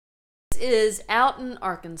is Out in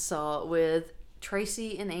Arkansas with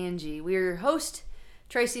Tracy and Angie. We're your host,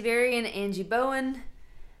 Tracy Berry and Angie Bowen.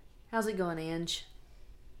 How's it going, Ange?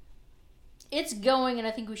 It's going, and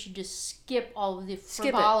I think we should just skip all of the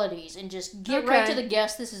frivolities and just get right to the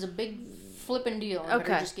guest. This is a big flipping deal.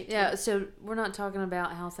 Okay. Just get to it. So we're not talking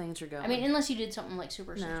about how things are going. I mean, unless you did something like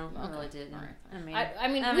super. No, I really didn't. Right. I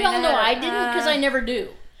mean, we all know I didn't because I never do.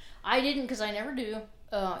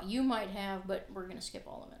 You might have, but we're gonna skip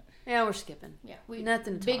all of it. Yeah, we're skipping. Yeah,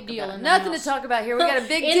 nothing to big talk deal. about. Nothing to talk about here. We got a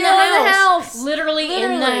big deal in in the house. Literally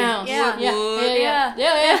in the house. Yeah.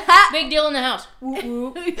 Big deal in the house.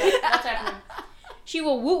 Woo woo. That's happening. She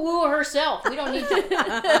will woo woo herself. We don't need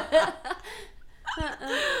to.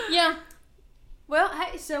 Yeah. Well,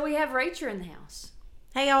 hey, so we have Rachel in the house.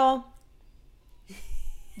 Hey, y'all.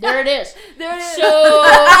 There it is. There it is. So,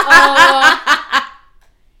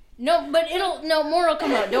 more will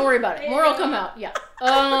come out. Don't worry about it. More will come out. Yeah.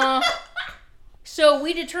 So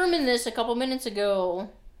we determined this a couple minutes ago.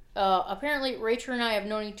 Apparently, Rachel and I have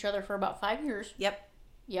known each other for about 5 years. Yep.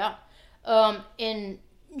 Yeah. And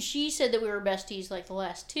she said that we were besties like the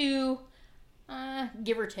last 2.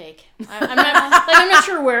 Give or take. I'm not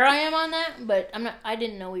sure where I am on that, but I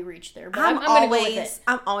didn't know we reached there. But I'm gonna go with it.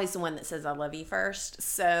 I'm always the one that says I love you first,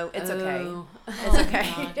 so it's okay. It's okay.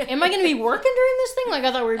 Am I going to be working during this thing? Like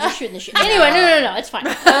I thought we were just shooting the shit. Anyway, no, it's fine.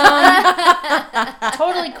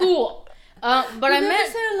 Totally cool. But I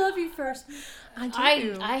meant say I love you first.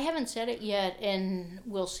 I haven't said it yet, and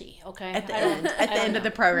we'll see. Okay. At the end of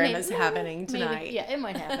the program is happening tonight. Maybe, yeah, it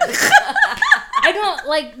might happen. I don't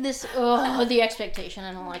like this. The expectation.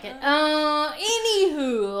 I don't like it.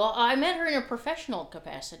 Anywho, I met her in a professional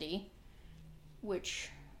capacity, which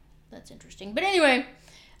that's interesting. But anyway,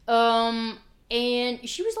 and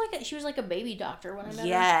she was like a baby doctor when I met her.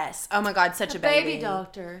 Yes. Oh my God, such a baby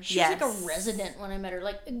doctor. She was like a resident when I met her.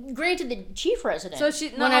 Like, granted, the chief resident. So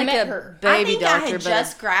she when I met her. Baby I think doctor, I had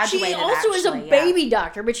just graduated. She also is a baby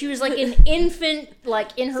doctor, but she was like an infant,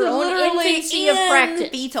 like in her own infancy of practice.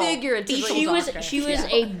 Fetal. She was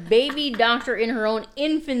a baby doctor in her own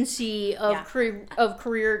infancy of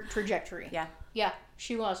career trajectory. Yeah,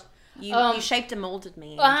 she was. You shaped and molded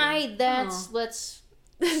me. Let's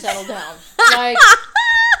settle down. Like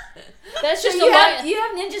that's just you have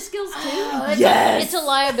ninja skills too. Yes, it's a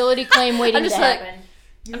liability claim waiting to happen.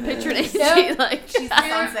 I'm picturing Angie like she's the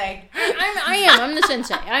sensei. I'm the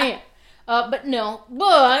sensei. I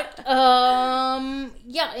am.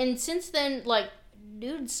 Yeah. And since then, like,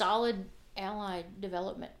 dude, solid ally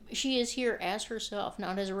development. She is here as herself,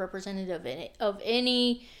 not as a representative of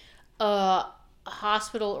any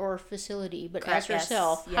hospital or facility, but as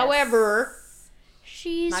herself. Yes. However,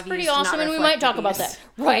 she's pretty awesome, and we might talk about that.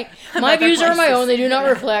 Right. My views are my own. They do not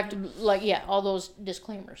reflect, all those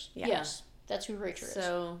disclaimers. Yeah. Yes. That's who Rachel is.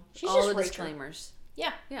 So, she's all just the Rachel. disclaimers.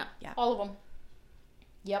 Yeah. Yeah. All of them.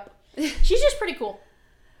 Yep. She's just pretty cool.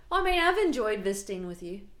 Well, I mean, I've enjoyed visiting with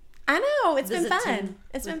you. I know. It's been Visiting fun.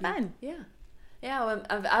 It's been fun. Yeah. Yeah, well,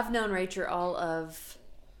 I've known Rachel all of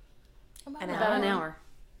About about an hour.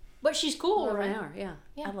 But she's cool. Over right? an hour, yeah.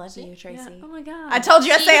 I love you, Tracy. Yeah. Oh my God. I told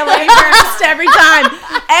you I say I love you first every time.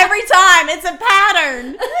 Every time. It's a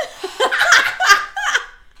pattern.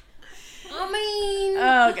 I mean,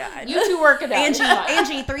 Oh God. you two work it out.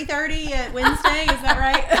 Angie, 3:30 at Wednesday. Is that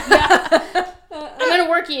right? I'm gonna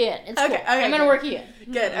work you in. It's Okay, cool. okay, I'm gonna good. work you in.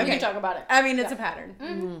 Good. Okay. We can talk about it. I mean, it's a pattern.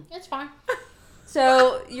 Mm-hmm. It's fine.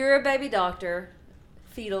 So, you're a baby doctor,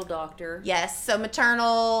 fetal doctor. Yes. So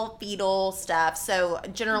maternal, fetal stuff. So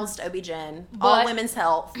generalist OB-GYN, But- all women's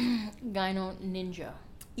health. Gyno ninja.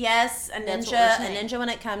 Yes, a That's ninja. what we're A saying. ninja when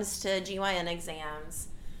it comes to GYN exams.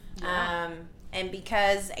 Yeah. And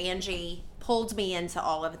because Angie pulled me into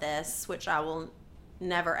all of this, which I will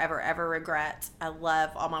never, ever, ever regret. I love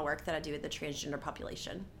all my work that I do with the transgender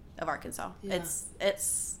population of Arkansas. Yeah.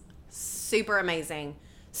 It's super amazing,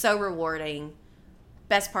 so rewarding.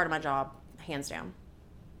 Best part of my job, hands down.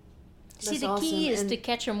 See, That's the key awesome. is And- to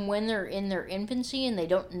catch them when they're in their infancy and they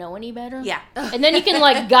don't know any better. Yeah. And then you can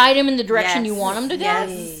guide them in the direction Yes. you want them to go.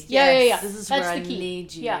 Yes. Yeah. This is That's where the I key.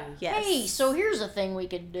 need you. Yeah. Yes. Hey, so here's a thing we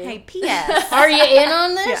could do. Hey, P.S. Are you in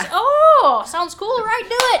on this? Yeah. Oh, sounds cool. All right,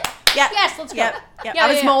 do it. Yep. Yes, let's go. Yep. Yeah, I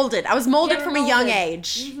was yeah. molded. I was molded Yeah, from a young molded.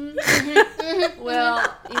 age.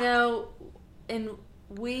 Well, and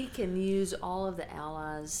we can use all of the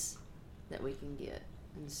allies that we can get.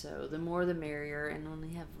 And so the more the merrier. And when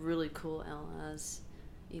we have really cool allies,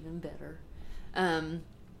 even better.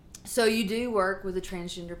 So you do work with the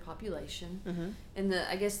transgender population in the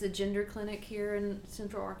the gender clinic here in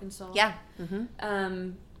Central Arkansas. Yeah.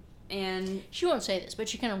 And She won't say this, but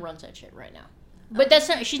she kind of runs that shit right now. But that's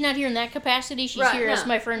not. She's not here in that capacity. She's Right, here as no,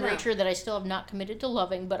 my friend no. Rachel, that I still have not committed to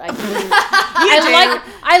loving, but I do.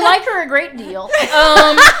 I like her a great deal.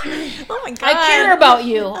 Oh my god! I care about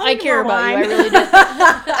you. I care about you. I really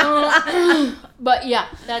do. But yeah,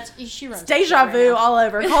 she runs. Deja that shit vu right now. all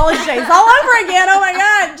over. College days all over again. Oh my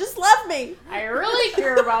god! Just love me. I really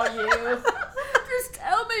care about you. Just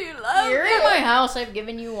tell me you love You're me. in my house. I've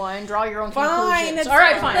given you wine. Draw your own Fine, conclusions. it's All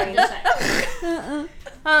right, fine. fine. I'm just saying.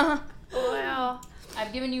 Wow.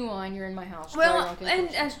 I've given you wine. You're in my house. Draw your Well, own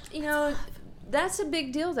conclusions. and you know, that's a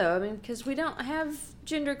big deal, though. I mean, because we don't have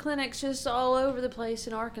gender clinics just all over the place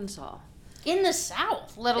in Arkansas. In the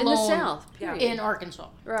South, let In alone the South, period. in Arkansas.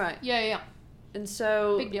 Right. Yeah. And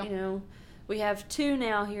so, Big deal. you know, we have 2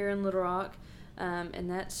 now here in Little Rock, and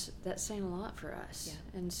that's saying a lot for us.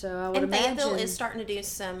 Yeah. And so I would And imagine. Fayetteville is starting to do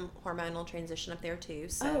some hormonal transition up there too.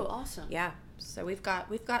 So Oh, awesome. yeah. So we've got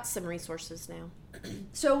some resources now.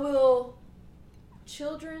 So will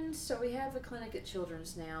Children's? So we have a clinic at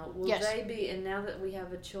Children's now. Will Yes. they be? And now that we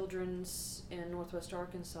have a Children's in Northwest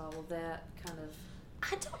Arkansas, will that kind of?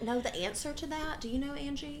 I don't know the answer to that. Do you know,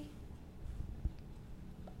 Angie?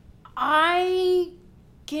 I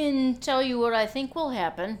can tell you what I think will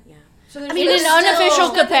happen. Yeah. So I there's mean, in there's an unofficial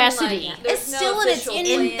still capacity. Like, there's It's no still in its official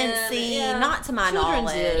infancy, plan. Yeah. not to my Children's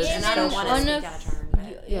knowledge. is, And I don't want to It's speak an out of turn.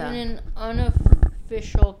 But Yeah. In an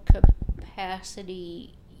unofficial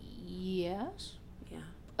capacity, yes.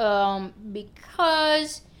 yeah.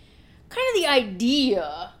 Because kind of the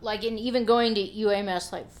idea, like in even going to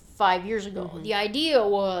UAMS like 5 years ago, the idea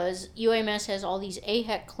was UAMS has all these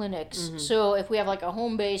AHEC clinics. So if we have like a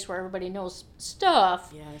home base where everybody knows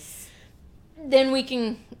stuff, Yes. then we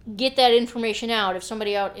can get that information out. If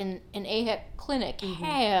somebody out in an AHEC clinic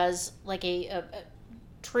has like a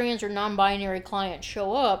trans or non-binary client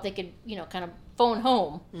show up, they could, kind of phone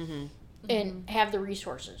home and have the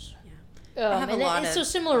resources. I have a lot so of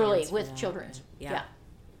similarly plans for with that, children's. but yeah.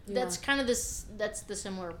 That's kind of this. That's the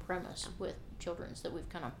similar premise with children's that we've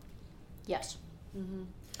kind of. Yes. And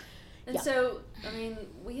Yeah. so, I mean,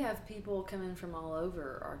 we have people coming from all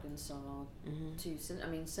over Arkansas to. I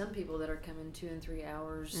mean, some people that are coming 2 and 3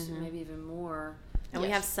 hours, maybe even more. And we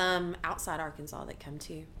have some outside Arkansas that come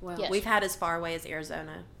too. Well, Yes. We've had as far away as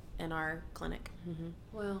Arizona in our clinic.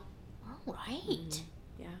 well, All right.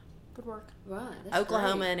 Yeah. Good work. right. That's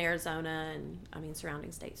Oklahoma great. and Arizona and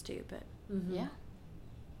surrounding states too. But Yeah.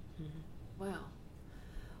 Wow.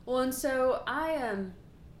 Well, and so I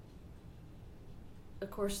of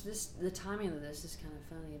course, the timing of this is kind of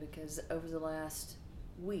funny because over the last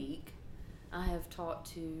week, I have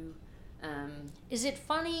talked to. Is it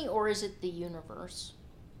funny or is it the universe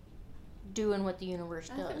doing what the universe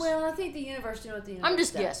does? I think the universe doing what the universe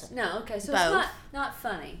just does. guessing. No, okay, so Both. it's not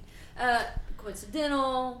funny.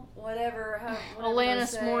 Coincidental, whatever. Whatever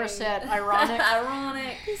Alanis they say. Morissette, ironic.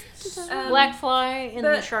 Ironic. Black fly in the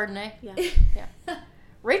but- Chardonnay. yeah.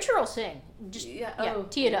 Rachel will sing. Just tee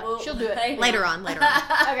it up. well, She'll do it. hang Later on. Okay.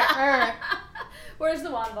 All right. Where's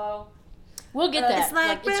the wine bottle? We'll get that. It's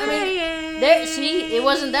like it's rain. there. See, it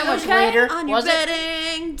wasn't that much Okay. later, On your was it?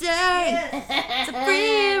 wedding day. It's a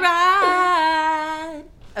free ride.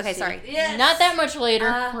 Okay, sorry. Yes. Not that much later,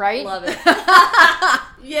 I right? Love it.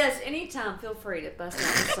 Yes, anytime. Feel free to bust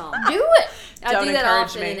out the song. Do it. I Don't do that encourage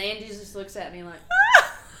often, me. and Angie just looks at me like,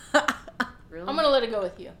 "Really? I'm gonna let it go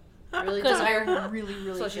with you really because I T-Bear?" really,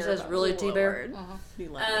 really. So she care says, about "Really, it. T-Bear?" Uh-huh.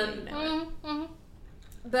 You let me know it. Mhm.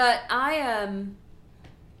 But I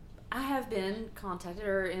have been contacted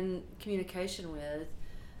or in communication with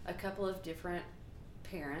a couple of different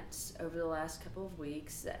parents over the last couple of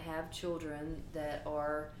weeks that have children that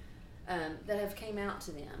are that have came out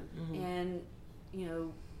to them and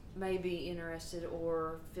may be interested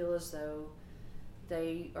or feel as though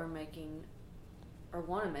they are making or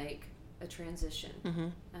want to make a transition.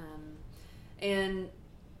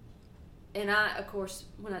 And I, of course,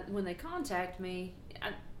 when they contact me,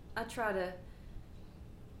 I try to,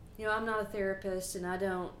 I'm not a therapist and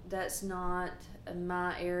that's not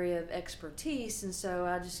my area of expertise. And so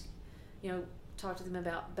I just, talk to them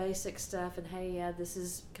about basic stuff and, hey, yeah, this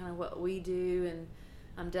is kind of what we do. And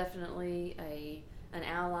I'm definitely an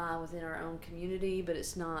ally within our own community, but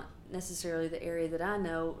it's not necessarily the area that I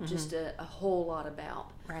know just a whole lot about.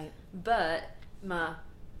 Right. But my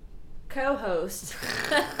co-host,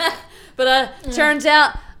 turns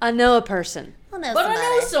out I know a person. But I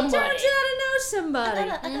know somebody. Turns out I know somebody.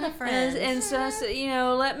 I got a friend. And so I said,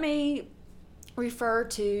 let me refer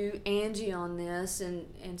to Angie on this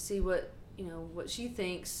and see what what she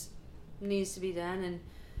thinks needs to be done. And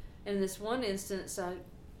in this one instance, I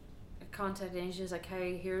contacted Angie. She was like,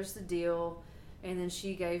 "Hey, here's the deal," and then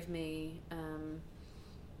she gave me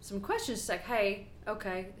some questions. It's like, "Hey,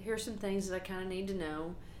 okay, here's some things that I kind of need to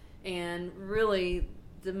know. And really,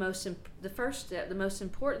 the first step, the most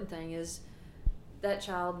important thing is that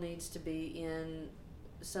child needs to be in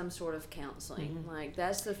some sort of counseling. Like,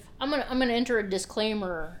 that's the... I'm gonna enter a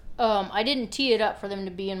disclaimer. I didn't tee it up for them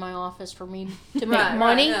to be in my office for me to make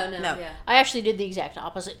money. No. Yeah. I actually did the exact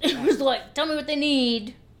opposite. It was like, tell me what they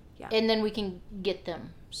need, Yeah. and then we can get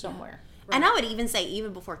them somewhere. Right. And I would even say,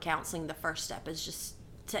 even before counseling, the first step is just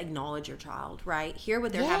to acknowledge your child, right? Hear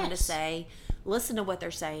what they're having to say, listen to what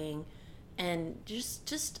they're saying, and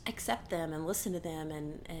just accept them and listen to them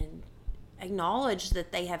and acknowledge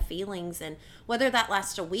that they have feelings, and whether that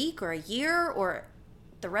lasts a week or a year or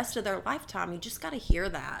the rest of their lifetime, you just got to hear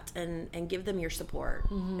that and give them your support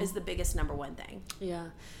is the biggest number one thing. Yeah.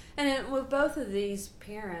 And with both of these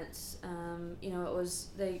parents,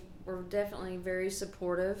 they were definitely very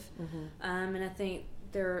supportive. And I think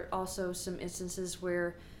there are also some instances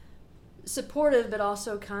where supportive but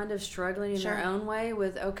also kind of struggling in their own way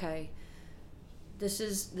with, okay, this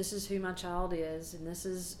is who my child is, and this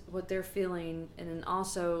is what they're feeling, and then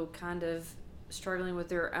also kind of struggling with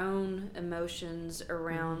their own emotions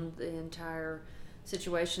around the entire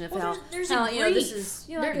situation of there's how a you know, this grief. is,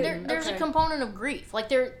 you know, There's a component of grief. Like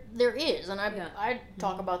there is, and I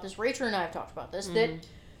talk about this. Rachel and I have talked about this. That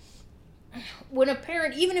when a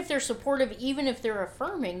parent, even if they're supportive, even if they're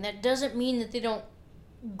affirming, that doesn't mean that they don't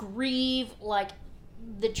grieve like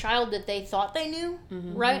the child that they thought they knew,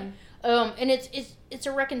 right? And it's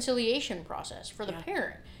a reconciliation process for the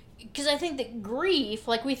parent, because I think that grief,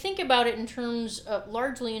 like we think about it in terms of,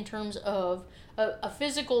 largely in terms of a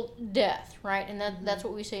physical death, right? And that's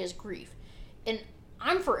what we say is grief. And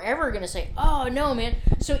I'm forever going to say, oh no, man.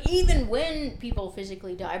 So even when people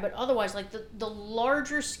physically die, but otherwise, like the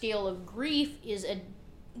larger scale of grief is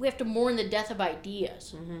we have to mourn the death of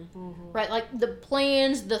ideas, right? Like the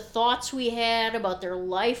plans, the thoughts we had about their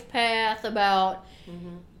life path, about,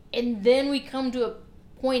 and then we come to a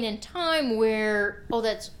point in time where,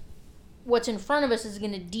 that's what's in front of us is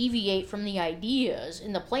going to deviate from the ideas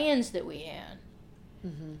and the plans that we had.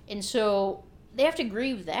 And so they have to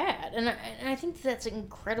grieve that. And I think that's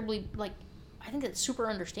incredibly, like, I think that's super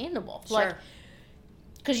understandable. Sure. Like,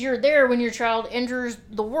 because you're there when your child enters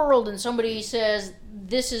the world and somebody says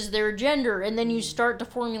this is their gender, and then you start to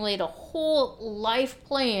formulate a whole life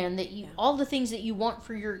plan that all the things that you want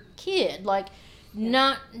for your kid, like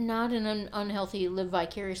not an unhealthy live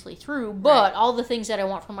vicariously through, but all the things that I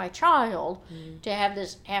want for my child to have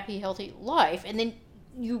this happy, healthy life. And then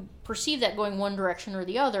you perceive that going one direction or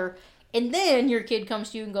the other, and then your kid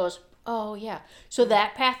comes to you and goes, oh yeah, so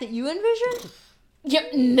that path that you envisioned,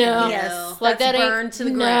 yep, no, Yes, like that's that ain't burned to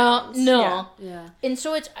the ground. No. Yeah. And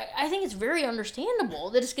so I think it's very understandable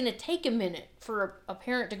that it's going to take a minute for a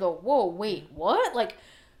parent to go, whoa, wait, what? Like,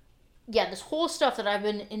 yeah, this whole stuff that I've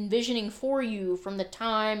been envisioning for you from the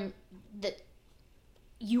time that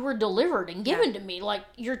you were delivered and given to me, like,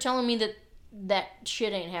 you're telling me that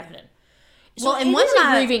shit ain't happening. So and it one is of a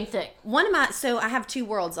my grieving thing. So I have two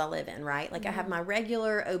worlds I live in, right? Like I have my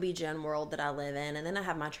regular OB-GYN world that I live in, and then I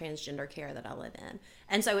have my transgender care that I live in.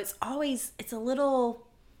 And so it's a little,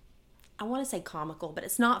 I want to say comical, but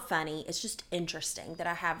it's not funny. It's just interesting that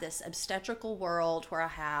I have this obstetrical world where I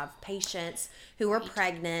have patients who are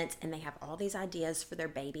pregnant and they have all these ideas for their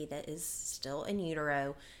baby that is still in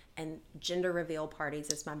utero. And gender reveal parties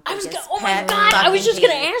is my biggest oh my pet god! I was just fucking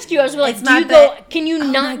gonna ask you. I was like, It's my can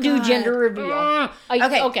you not do God. gender reveal?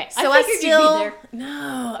 Okay. So I I figured still you'd be there.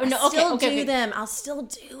 I still okay. do them. I'll still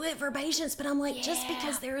do it for patients, but I'm like, just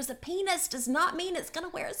because there is a penis does not mean it's gonna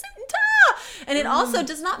wear a suit and tie, and it also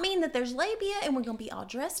does not mean that there's labia and we're gonna be all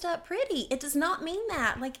dressed up pretty. It does not mean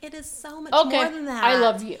that. Like, it is so much more than that. I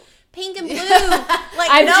love you. Pink and blue. Like,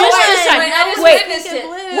 I no just one. decided- I just wait, witnessed it.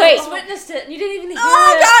 Blue. I just witnessed it. And you didn't even hear Oh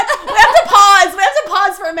my it. god! We have to pause. We have to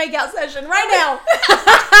pause for a makeout session right now.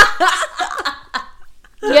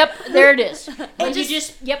 Yep, there it is. And you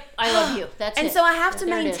just, I love you. That's it. And so I have to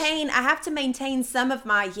There it is. maintain some of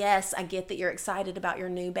my, yes, I get that you're excited about your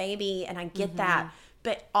new baby, and I get that.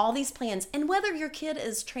 But all these plans, and whether your kid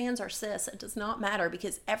is trans or cis, it does not matter,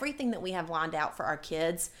 because everything that we have lined out for our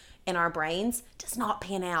kids in our brains does not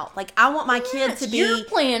pan out. Like, I want my kid to be your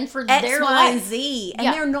plan for X, their Y, life. and Z, and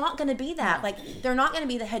Yeah. they're not going to be that. Like, they're not going to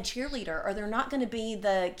be the head cheerleader, or they're not going to be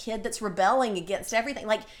the kid that's rebelling against everything.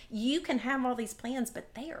 Like, you can have all these plans,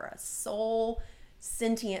 but they are a soul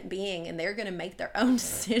sentient being, and they're going to make their own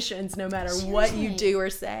decisions no matter what you do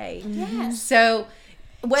or say. Yes. So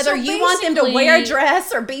whether So you want them to wear a basically-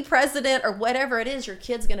 dress or be president or whatever it is, your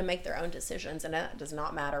kid's going to make their own decisions, and it does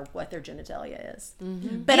not matter what their genitalia is.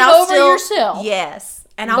 But Get I'll over still, yourself. yes,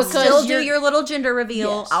 and I'll Because still do you're- your little gender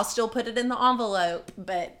reveal. Yes. I'll still put it in the envelope,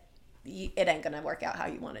 but it ain't going to work out how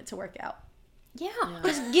you want it to work out. Yeah,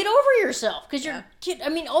 because get over yourself. Because your kid. I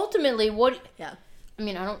mean, ultimately, what? Yeah. I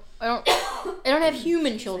mean, I don't have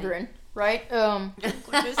human children, right?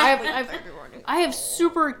 I have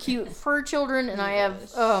super cute fur children, and I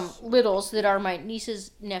have littles that are my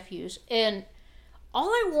niece's nephews, and all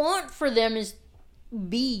I want for them is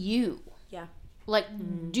be you. Yeah.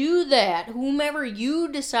 Like, do that. Whomever you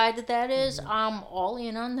decide that is, I'm all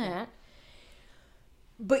in on that.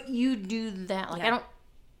 But you do that. Like, Yeah. I don't.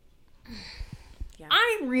 Yeah.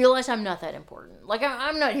 I realize I'm not that important. Like,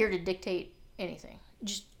 I'm not here to dictate anything.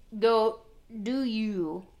 Just go, do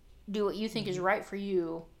you, do what you think is right for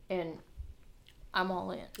you, and I'm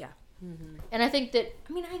all in. Yeah. And I think that,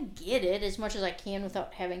 I mean, I get it as much as I can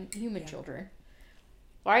without having human children.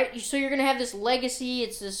 Right? So you're going to have this legacy,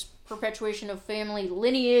 it's this perpetuation of family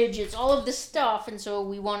lineage, it's all of this stuff, and so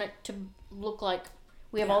we want it to look like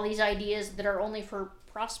we have all these ideas that are only for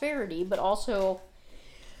prosperity, but also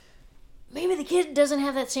maybe the kid doesn't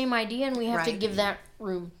have that same idea, and we have to Right. give that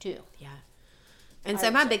room too. Yeah. And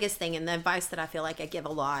so my biggest thing, and the advice that I feel like I give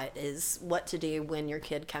a lot, is what to do when your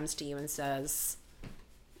kid comes to you and says,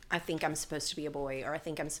 I think I'm supposed to be a boy, or I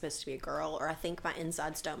think I'm supposed to be a girl, or I think my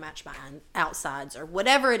insides don't match my outsides, or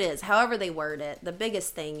whatever it is, however they word it. The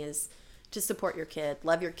biggest thing is to support your kid,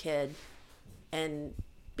 love your kid, and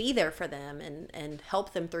be there for them and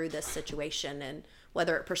help them through this situation. And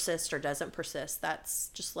whether it persists or doesn't persist, that's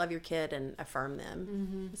just love your kid and affirm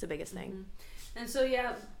them. It's the biggest thing. And so,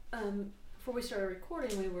 yeah, before we started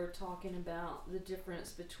recording, we were talking about the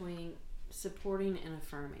difference between supporting and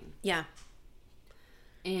affirming. Yeah.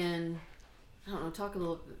 And I don't know, talk a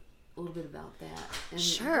little bit about that. And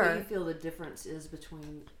Sure. what do you feel the difference is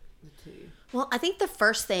between the two? Well, I think the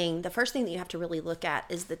first thing that you have to really look at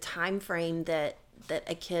is the time frame that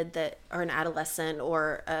a kid or an adolescent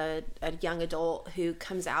or a young adult who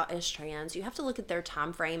comes out as trans, you have to look at their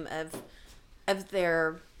time frame of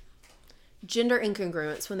their gender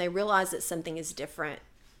incongruence when they realize that something is different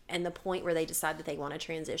and the point where they decide that they want to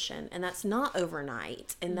transition. And that's not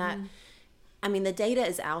overnight. And that, I mean, the data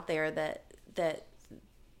is out there that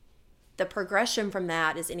the progression from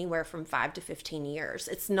that is anywhere from 5 to 15 years.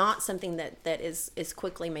 It's not something that is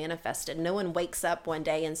quickly manifested. No one wakes up one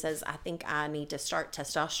day and says, I think I need to start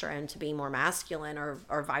testosterone to be more masculine,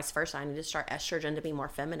 or vice versa. I need to start estrogen to be more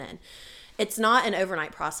feminine. It's not an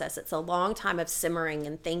overnight process. It's a long time of simmering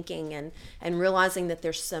and thinking and realizing that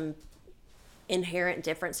there's some inherent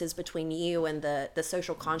differences between you and the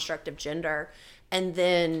social construct of gender. And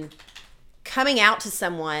then coming out to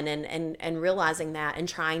someone and realizing that and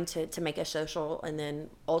trying to make a social and then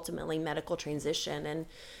ultimately medical transition.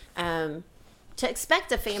 And to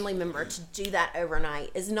expect a family member to do that overnight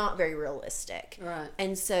is not very realistic. Right.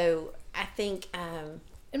 And so I think...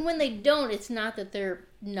 And when they don't, it's not that they're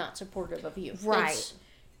not supportive of you. Right. It's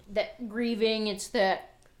that grieving, it's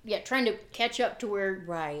that, trying to catch up to where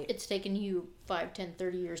Right. it's taken you 5, 10,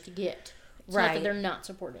 30 years to get. It's not Right. that they're not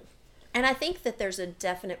supportive. And I think that there's a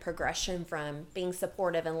definite progression from being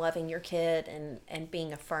supportive and loving your kid and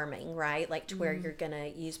being affirming, right? Like to where you're going to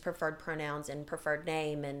use preferred pronouns and preferred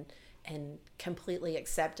name and completely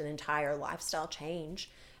accept an entire lifestyle change.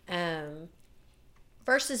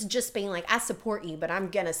 Versus just being like, I support you, but I'm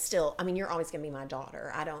going to still, I mean, you're always going to be my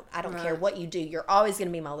daughter. I don't care what you do. You're always going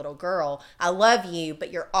to be my little girl. I love you,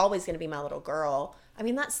 but you're always going to be my little girl. I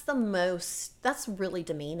mean, that's really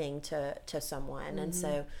demeaning to someone. And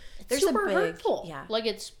so there's Super a big, hurtful. yeah. Like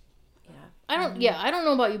it's, Yeah. I don't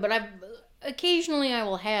know about you, but occasionally I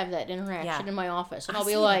will have that interaction Yeah. in my office, and I I'll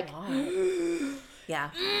be see it a like, lot. Yeah.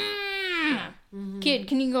 kid,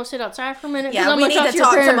 can you go sit outside for a minute? 'Cause Yeah, I'm we gonna need to your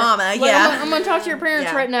talk to parents. mama, Like, yeah. I'm gonna talk to your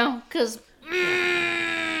parents Yeah. right now, because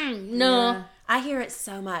no. Yeah. I hear it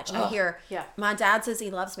so much. I hear, yeah. my dad says he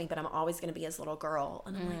loves me, but I'm always going to be his little girl.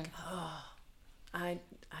 And I'm like, oh, I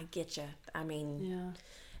get you. I mean, Yeah.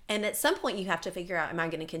 and at some point you have to figure out, am I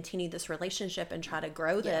going to continue this relationship and try to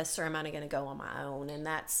grow this, or am I going to go on my own? And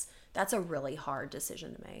that's a really hard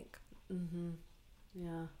decision to make.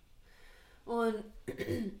 Yeah. Well,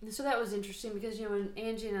 and so that was interesting because, when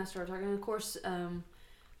Angie and I started talking, and of course,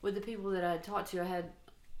 with the people that I had talked to, I had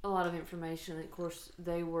a lot of information. Of course,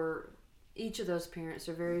 each of those parents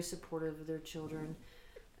are very supportive of their children.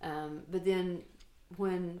 But then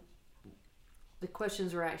when the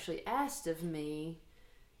questions were actually asked of me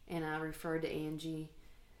and I referred to Angie,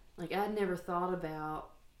 like I'd never thought about,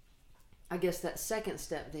 I guess, that second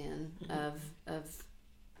step then of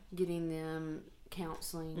getting them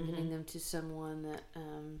counseling, getting them to someone that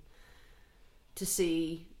to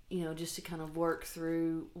see, just to kind of work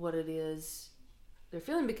through what it is they're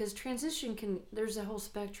feeling, because transition there's a whole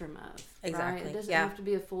spectrum of, Exactly. right? It doesn't Yeah. have to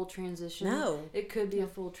be a full transition. No. It could be a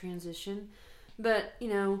full transition, but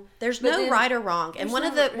there's but no then- right or wrong. And one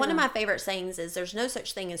there's of no- my favorite sayings is there's no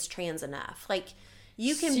such thing as trans enough. Like,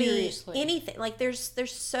 you can Seriously. be anything. Like, there's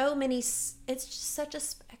so many, it's just such a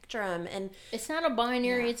spectrum. And It's not a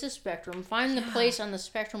binary, it's a spectrum. Find the place on the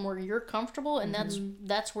spectrum where you're comfortable, and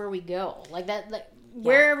that's where we go. Like that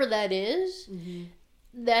wherever that is,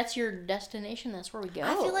 that's your destination, that's where we go.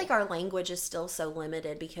 I feel like our language is still so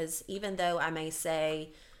limited, because even though I may say,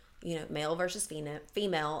 male versus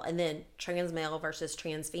female, and then trans male versus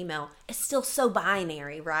trans female, it's still so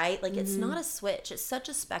binary, right? Like, it's not a switch. It's such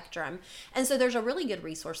a spectrum. And so there's a really good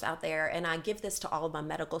resource out there, and I give this to all of my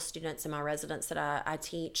medical students and my residents that I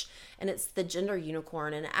teach, and it's the Gender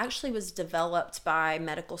Unicorn, and it actually was developed by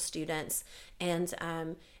medical students, and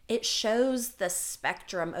it shows the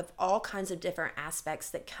spectrum of all kinds of different aspects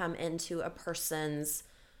that come into a person's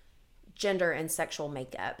gender and sexual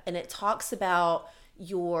makeup. And it talks about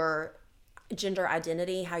your gender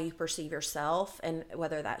identity, how you perceive yourself, and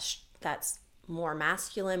whether that's more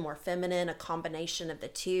masculine, more feminine, a combination of the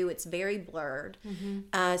two. It's very blurred.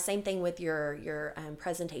 Same thing with your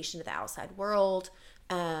presentation to the outside world.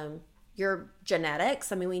 Your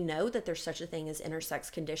genetics. I mean, we know that there's such a thing as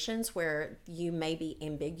intersex conditions where you may be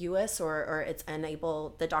ambiguous or it's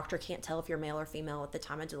unable, the doctor can't tell if you're male or female at the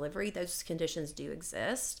time of delivery. Those conditions do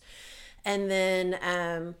exist. And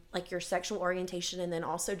then like your sexual orientation, and then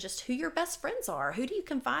also just who your best friends are. Who do you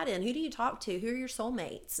confide in? Who do you talk to? Who are your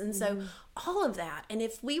soulmates? And so all of that. And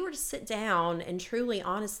if we were to sit down and truly,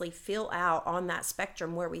 honestly feel out on that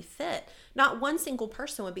spectrum where we fit, not one single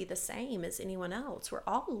person would be the same as anyone else. We're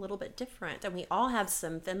all a little bit different, and we all have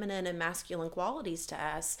some feminine and masculine qualities to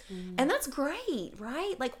us. And that's great,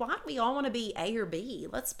 right? Like, why do we all want to be A or B?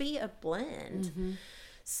 Let's be a blend.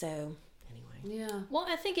 So... Yeah. Well,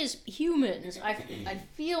 I think as humans, I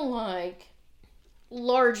feel like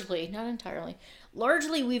largely, not entirely,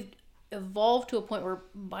 largely we've evolved to a point where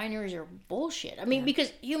binaries are bullshit. I mean,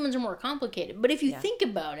 because humans are more complicated. But if you think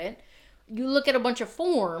about it, you look at a bunch of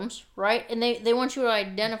forms, right? And they want you to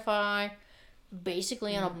identify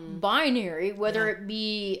basically on a binary, whether it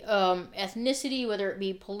be ethnicity, whether it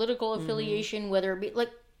be political affiliation, whether it be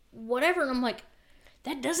like whatever. And I'm like,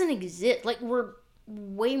 that doesn't exist. Like, we're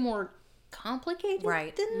way more complicated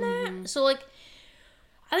than that. So like,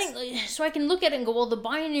 I think, so I can look at it and go, well, the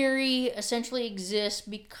binary essentially exists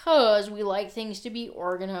because we like things to be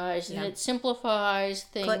organized, and it simplifies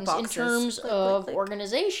things in terms of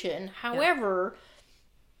organization. However,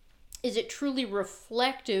 is it truly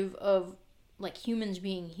reflective of like humans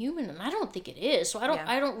being human? And I don't think it is. So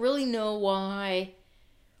I don't really know why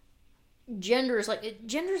gender is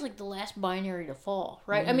like the last binary to fall,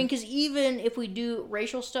 right? I mean, because even if we do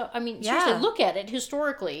racial stuff, I mean, seriously, look at it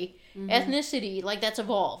historically. Ethnicity, like, that's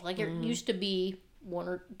evolved. Like, it used to be one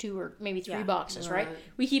or two or maybe three boxes, right?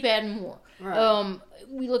 We keep adding more.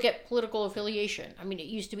 We look at political affiliation. I mean, it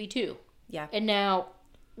used to be two, and now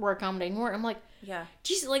we're accommodating more. I'm like,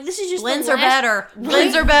 Jesus, like, this is just blends the are last... better.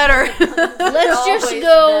 Blends are better. Let's just Always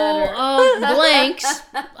go blanks.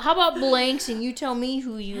 How about blanks, and you tell me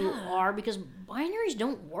who you are, because binaries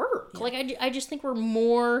don't work. Like, I just think we're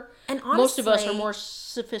more, And honestly, most of us are more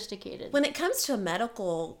sophisticated. when it comes to a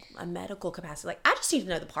medical capacity, like, I just need to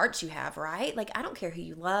know the parts you have, right? Like, I don't care who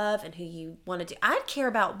you love and who you want to do. I care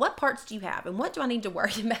about what parts do you have and what do I need to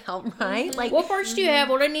worry about, right? Like, what parts do you have?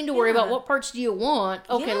 What do I need to worry about? What parts do you want?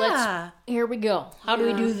 Okay, here we go. How do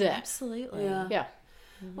we do that? Absolutely. Yeah.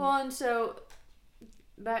 Well, and so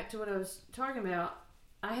back to what I was talking about,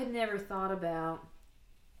 I had never thought about,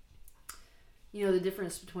 the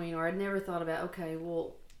difference between, or I'd never thought about, okay,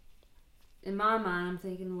 well, in my mind, I'm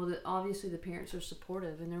thinking, well, obviously the parents are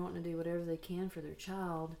supportive and they're wanting to do whatever they can for their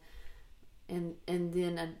child. And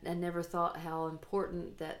then I never thought how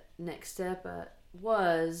important that next step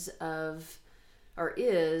is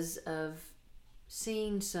of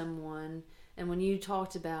seeing someone. And when you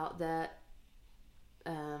talked about that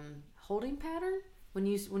holding pattern, when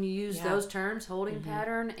you use those terms, holding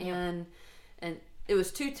pattern, and it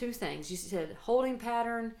was two things. You said holding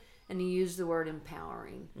pattern, and you used the word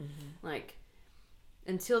empowering. Like,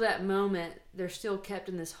 until that moment, they're still kept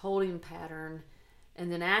in this holding pattern,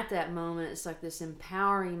 and then at that moment, it's like this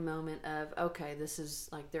empowering moment of, okay, this is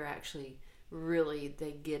like they're actually really,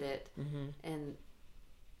 they get it, and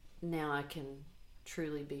now I can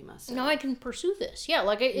truly be myself. Now I can pursue this. Yeah,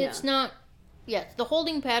 like, it's not yeah, it's the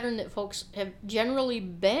holding pattern that folks have generally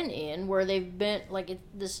been in, where they've been like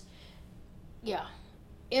this, yeah,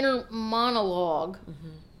 inner monologue.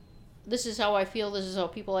 This is how I feel. This is how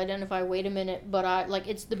people identify. Wait a minute, but I like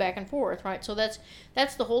it's the back and forth, right? So that's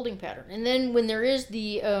the holding pattern. And then when there is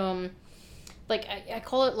the like I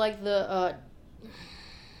call it like the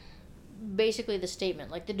basically the statement,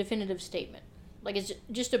 like the definitive statement, like it's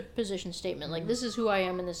just a position statement, like this is who I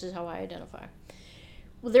am and this is how I identify.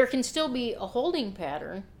 Well, there can still be a holding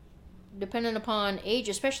pattern dependent upon age,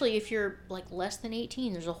 especially if you're like less than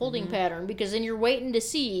 18. There's a holding pattern because then you're waiting to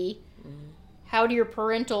see how do your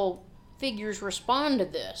parental figures respond to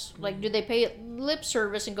this. Like, do they pay lip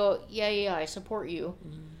service and go, yeah, I support you,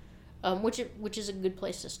 which is a good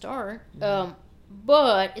place to start.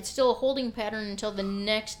 But it's still a holding pattern until the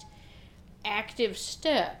next active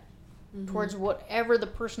step towards whatever the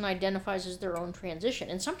person identifies as their own transition.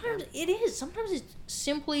 And sometimes it is. Sometimes it's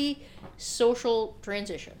simply social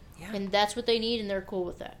transition. Yeah. And that's what they need, and they're cool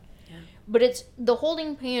with that. Yeah. But it's the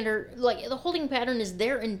holding pattern, like the holding pattern is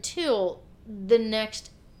there until the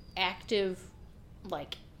next active,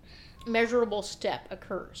 like, measurable step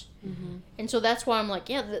occurs. And so that's why I'm like,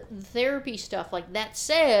 yeah, the therapy stuff, like, that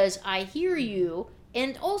says, I hear you,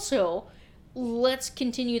 and also, let's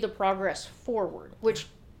continue the progress forward, which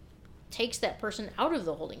takes that person out of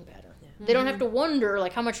the holding pattern. Yeah. They don't have to wonder,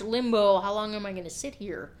 like, how much limbo, how long am I going to sit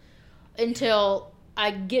here until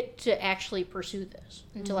I get to actually pursue this,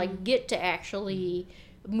 until I get to actually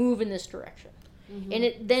move in this direction.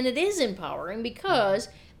 And then it is empowering because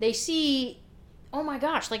they see, oh my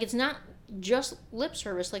gosh, like it's not just lip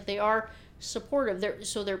service, like they are supportive.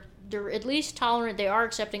 They're at least tolerant. They are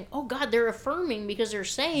accepting. Oh God, they're affirming because they're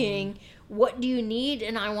saying, what do you need?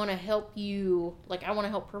 And I want to help you. Like I want to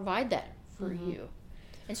help provide that for you.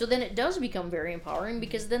 And so then it does become very empowering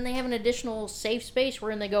because then they have an additional safe space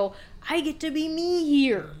wherein they go, I get to be me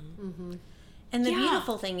here. And the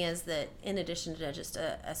beautiful thing is that in addition to just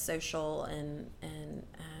a social and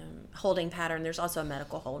holding pattern, there's also a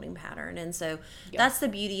medical holding pattern. And so that's the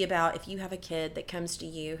beauty about if you have a kid that comes to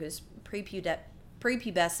you who's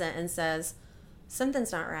prepubescent and says,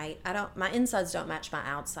 something's not right. My insides don't match my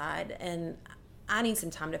outside and I need some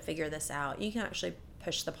time to figure this out. You can actually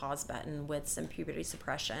push the pause button with some puberty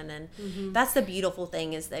suppression. And that's the beautiful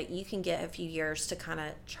thing is that you can get a few years to kind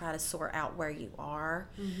of try to sort out where you are.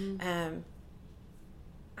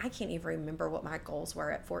 I can't even remember what my goals were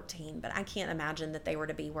at 14, but I can't imagine that they were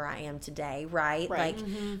to be where I am today, right? Like,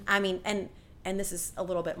 I mean, and this is a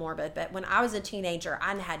little bit morbid, but when I was a teenager,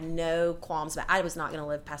 I had no qualms about I was not going to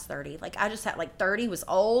live past 30. Like, I just had, like, 30 was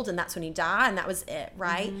old, and that's when you die, and that was it,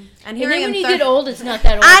 right? And here then when you get old, it's not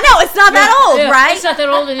that old. I know, it's not that old, right? It's not that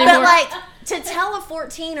old anymore. But, like, to tell a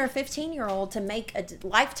 14 or 15-year-old to make a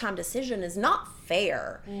lifetime decision is not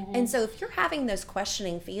fair. And so if you're having those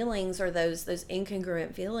questioning feelings or those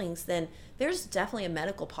incongruent feelings, then there's definitely a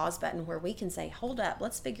medical pause button where we can say, hold up,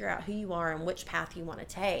 let's figure out who you are and which path you want to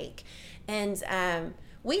take. And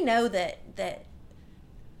we know that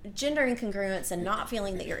gender incongruence and not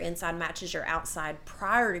feeling that your inside matches your outside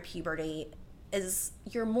prior to puberty is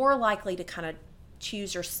you're more likely to kind of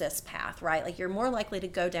choose your cis path, right? Like you're more likely to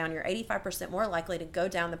go down, you're 85% more likely to go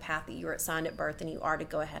down the path that you were assigned at birth than you are to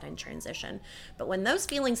go ahead and transition. But when those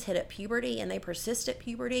feelings hit at puberty and they persist at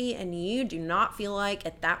puberty and you do not feel like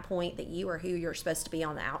at that point that you are who you're supposed to be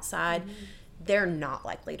on the outside, they're not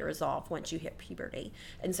likely to resolve once you hit puberty.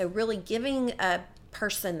 And so really giving a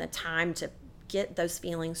person the time to get those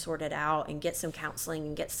feelings sorted out and get some counseling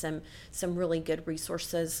and get some really good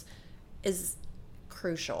resources is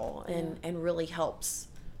crucial and really helps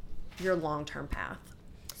your long-term path.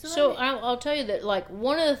 So I'll tell you that, like,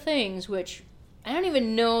 one of the things which I don't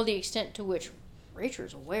even know the extent to which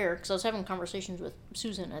Rachel's aware, because I was having conversations with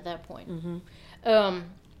Susan at that point,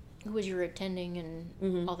 who was your attending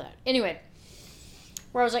and all that. Anyway,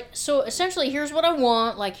 where I was like, so essentially here's what I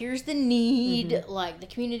want, like here's the need, like the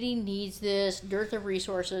community needs this, dearth of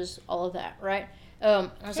resources, all of that, right? I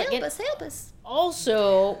was help us.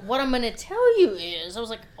 Also, what I'm going to tell you is, I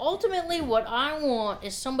was like, ultimately what I want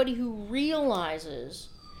is somebody who realizes,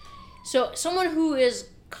 so someone who is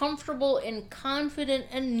comfortable and confident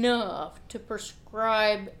enough to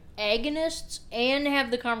prescribe agonists and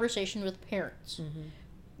have the conversation with parents.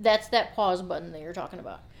 That's that pause button that you're talking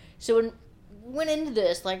about. So when we went into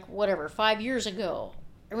this, like, 5 years ago,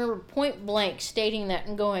 I remember point blank stating that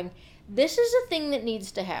and going, this is a thing that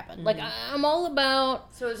needs to happen. Like, I'm all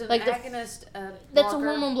about... So is an like agonist that's a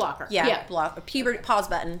hormone blocker. Yeah. Block. A puberty pause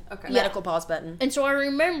button. Okay. Medical pause button. And so I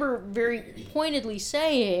remember very pointedly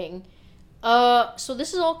saying, so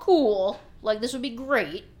this is all cool. Like, this would be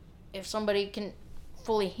great if somebody can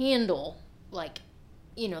fully handle like,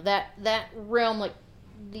 that realm, like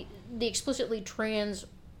the explicitly trans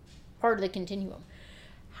part of the continuum.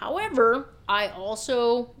 However, I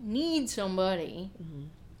also need somebody,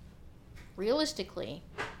 realistically,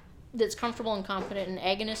 that's comfortable and confident and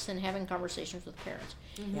agonist and having conversations with parents.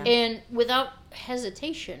 Yeah. And without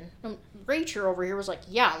hesitation, Rachel over here was like,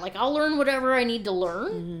 yeah, like, I'll learn whatever I need to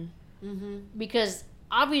learn, because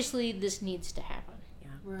obviously this needs to happen. Yeah.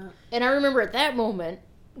 Right. And I remember at that moment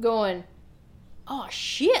going, oh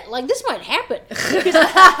shit, like, this might happen. Because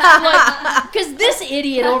this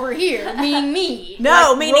idiot over here, meaning me. No,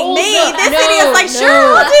 like, meaning rolls me. up. This No, idiot's like, no.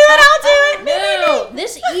 sure, I'll do it. No,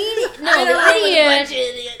 this idiot. No,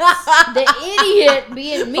 the idiot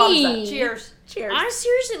being me. Cheers. Cheers. I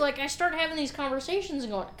seriously, like, I start having these conversations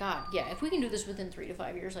and going, God, yeah, if we can do this within 3 to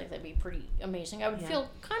 5 years, like, that'd be pretty amazing. I would feel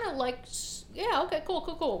kind of like, yeah, okay,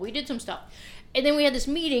 cool. We did some stuff. And then we had this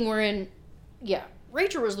meeting wherein,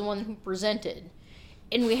 Rachel was the one who presented.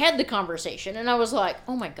 And we had the conversation, and I was like,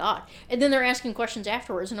 oh my God. And then they're asking questions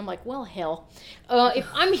afterwards, and I'm like, well, hell, if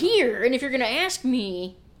I'm here, and if you're going to ask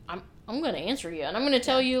me, I'm going to answer you. And I'm going to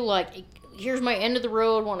tell you, like, here's my end of the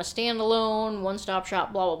road, want to stand alone, one-stop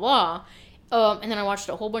shop, blah, blah, blah. And then I watched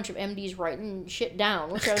a whole bunch of MDs writing shit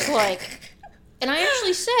down, which I was like, and I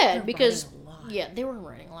actually said, because, they were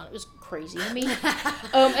writing a lot. It was crazy to me. And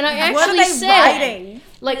I actually What are they said, writing?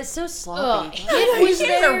 like, It's so sloppy. Hit was You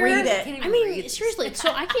can't even there. read it. Can't even I read mean, it. seriously,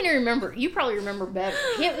 so I can't even remember. You probably remember better.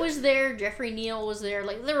 Hit was there, Jeffrey Neal was there,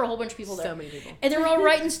 like, there were a whole bunch of people there. So many people. And they were all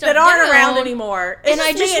writing stuff That aren't down, around anymore. It's And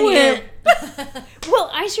I me just and went, you. well,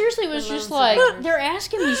 I seriously was I just love like, survivors. they're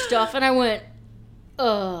asking me stuff, and I went,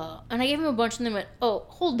 and I gave them a bunch, and they went, oh,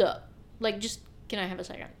 hold up. Like, just, can I have a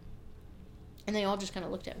second? And they all just kind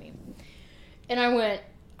of looked at me. And I went,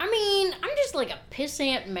 I mean, I'm just like a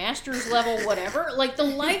pissant master's level whatever. Like, the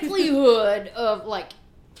likelihood of, like,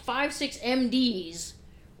 5-6 MDs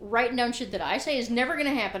writing down shit that I say is never going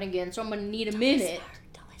to happen again, so I'm going to need a minute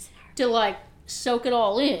to, like, soak it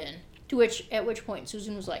all in. At which point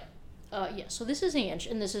Susan was like, yeah, so this is Ange,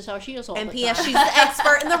 and this is how she is all And the P.S. time. she's the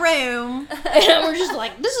expert in the room. And we're just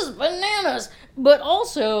like, this is bananas. But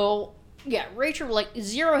also, Rachel, like,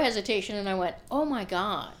 zero hesitation, and I went, oh my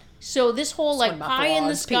God. So this whole, like, pie in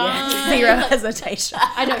the sky. Zero hesitation.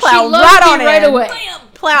 I know, Plow she loved right me on right in. away.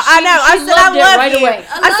 Plow. I know. I she said I loved it love right you. away.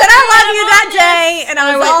 I said I love you that day, and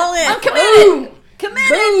I was all in. I'm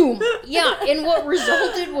committed. Boom. Yeah, and what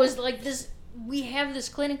resulted was, like, this, we have this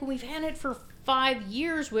clinic, and we've had it for 5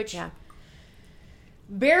 years, which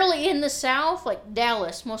barely in the South, like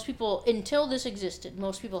Dallas, most people, until this existed,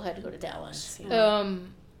 most people had to go to Dallas.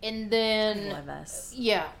 And then, Love us.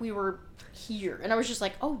 we were here, and I was just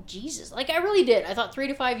like, oh Jesus, like, I really did. I thought 3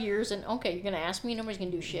 to 5 years, and okay, you're gonna ask me, nobody's gonna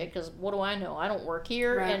do shit, because what do I know? I don't work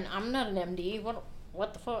here, and I'm not an MD.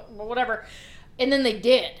 What the fuck? Whatever. And then they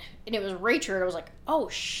did, and it was Rachel, and I was like, oh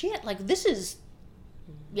shit, like, this is,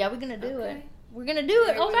 we're gonna do it. We're gonna do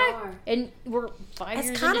it, Here we okay? are. And we're 5 years.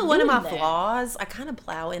 It's kind of into one of my doing that. flaws. I kind of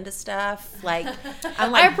plow into stuff. Like, I'm I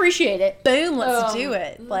like, appreciate it. boom, let's do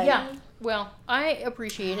it. Like, Well, I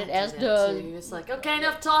appreciate it, as do that does. too. It's like, okay,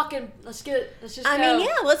 enough talking. Let's just I go. mean,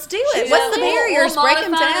 let's do it. Yeah, What's the we'll- barriers? we'll Break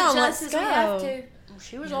them modify and down. adjust Let's as we have go. to.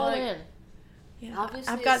 She was Yeah. all in. Yeah.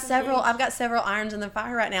 Obviously, I've got it's several. engaged. I've got several irons in the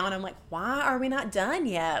fire right now, and I'm like, why are we not done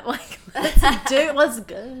yet? Like, let's do. Let's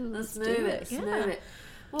go. Let's do move it. Let's Yeah. move it.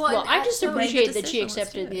 Well, and I just made the appreciate that she decision, let's do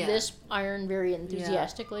accepted it. Yeah. this iron very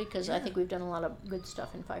enthusiastically, because I think we've done a lot of good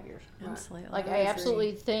stuff in 5 years. Absolutely. Like, I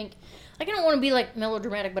absolutely think, like, I don't want to be, like,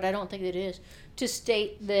 melodramatic, but I don't think it is, to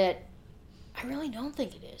state that I really don't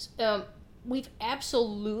think it is. We've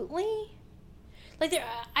absolutely, like,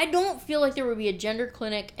 I don't feel like there would be a gender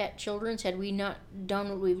clinic at Children's had we not done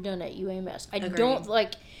what we've done at UAMS. I Agreed. don't,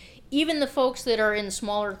 like, even the folks that are in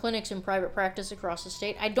smaller clinics in private practice across the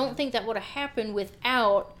state, I don't think that would have happened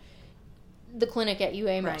without the clinic at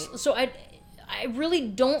UAMS. Right. So I really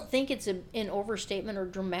don't think it's an overstatement or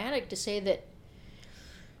dramatic to say that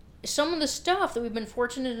some of the stuff that we've been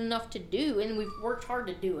fortunate enough to do, and we've worked hard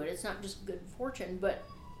to do it, it's not just good fortune, but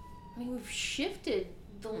I mean, we've shifted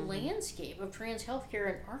the landscape of trans healthcare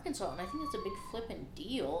in Arkansas, and I think it's a big flippin'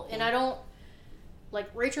 deal. And I don't, like,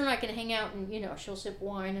 Rachel and I can hang out and, she'll sip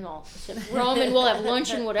wine and I'll sip rum and we'll have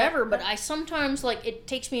lunch and whatever, but I sometimes, like, it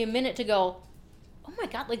takes me a minute to go, oh my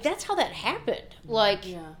God, like, that's how that happened. Like,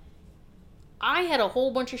 I had a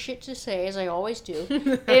whole bunch of shit to say, as I always do,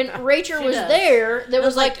 and Rachel was does. there that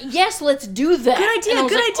was like, yes, let's do that. Good idea, And I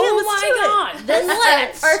was good like, idea, oh let's my do it. God, then That's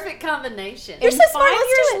let's. a perfect combination. You're And so smart, 5 let's do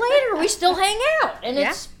years it. later, we still hang out, and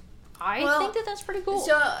Yeah. it's I think that's pretty cool.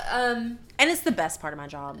 So, And it's the best part of my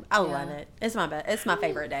job. I love Yeah. it. It's my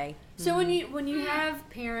favorite day. So when you have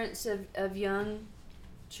parents of young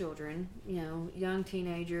children, young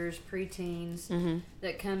teenagers, preteens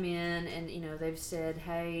that come in and they've said,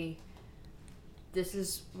 "Hey, this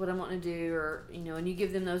is what I want to do," or and you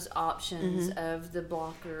give them those options of the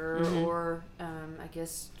blocker or I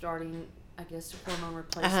guess hormone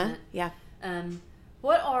replacement. Yeah.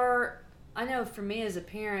 I know for me as a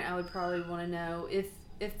parent, I would probably want to know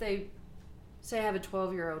if they say I have a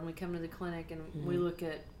 12-year-old and we come to the clinic and we look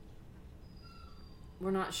at,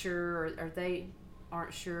 we're not sure or they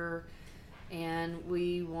aren't sure, and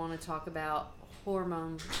we want to talk about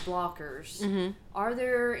hormone blockers. Are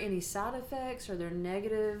there any side effects? Are there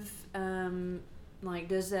negative,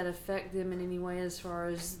 does that affect them in any way as far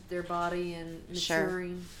as their body and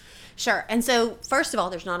maturing? Sure. And so, first of all,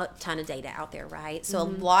 there's not a ton of data out there, right? So, a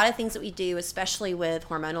lot of things that we do, especially with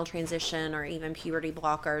hormonal transition or even puberty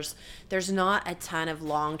blockers, there's not a ton of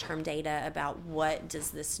long-term data about what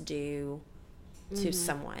does this do to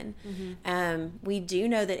someone. We do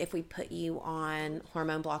know that if we put you on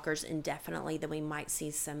hormone blockers indefinitely, then we might see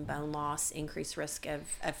some bone loss, increased risk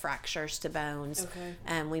of fractures to bones.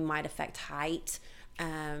 Okay. We might affect height.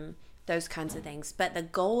 Those kinds of things. But the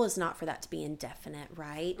goal is not for that to be indefinite,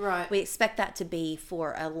 right? Right. We expect that to be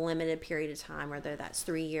for a limited period of time, whether that's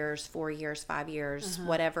 3 years, 4 years, 5 years,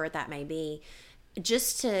 whatever that may be,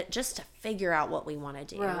 just to figure out what we want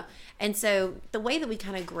to do. Right. And so the way that we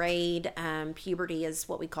kind of grade puberty is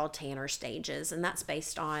what we call Tanner stages, and that's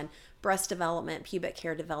based on breast development, pubic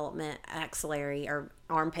hair development, axillary or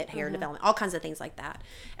armpit hair development, all kinds of things like that.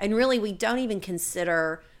 And really, we don't even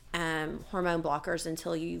consider hormone blockers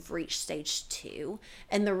until you've reached stage 2.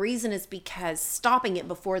 And the reason is because stopping it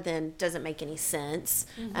before then doesn't make any sense.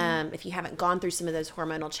 If you haven't gone through some of those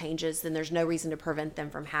hormonal changes, then there's no reason to prevent them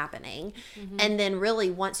from happening. And then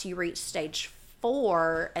really once you reach stage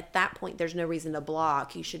 4, at that point there's no reason to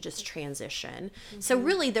block. You should just transition. So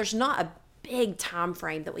really there's not a big time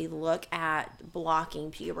frame that we look at blocking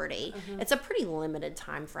puberty. It's a pretty limited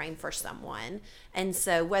time frame for someone. And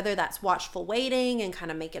so whether that's watchful waiting and kind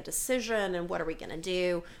of make a decision and what are we going to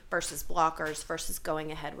do versus blockers versus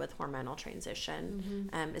going ahead with hormonal transition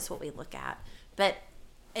is what we look at. But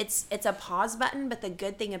it's a pause button, but the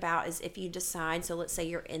good thing about is if you decide, so let's say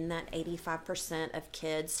you're in that 85% of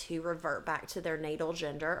kids who revert back to their natal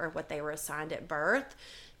gender or what they were assigned at birth,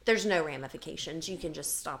 there's no ramifications. You can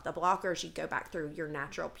just stop the blockers. You go back through your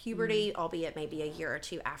natural puberty, albeit maybe a year or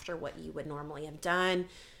 2 after what you would normally have done.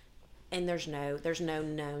 And there's no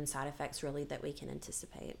known side effects really that we can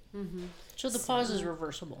anticipate. So the pause is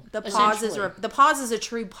reversible. The pause is a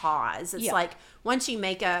true pause. It's Yeah. like once you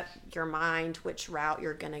make up your mind which route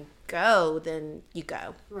you're going to go, then you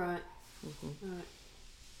go. Right. Right.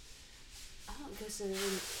 I don't guess I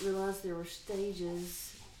didn't realize there were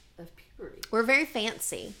stages of puberty. We're very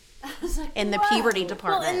fancy I was like, in the wow. puberty Well,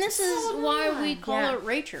 department. and this is why we call Yeah. it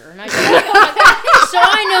Racher. And so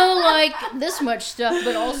I know like this much stuff,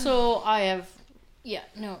 but also I have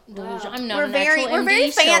delusion. I'm not we're an actual very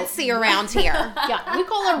MD, so- fancy around here. Yeah, we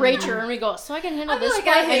call it Racher, and we go, so I can handle this like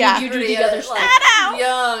part, I had and you do puberty the other at, stuff. like,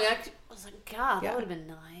 young. I was like, God, Yeah. that would have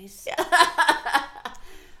been nice. Yeah.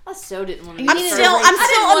 I so didn't want to. I'm still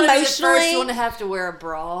the emotionally first one to have to wear a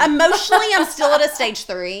bra. Emotionally, I'm still at a stage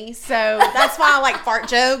 3, so that's why I like fart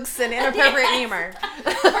jokes and inappropriate humor.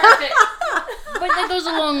 Perfect. But that goes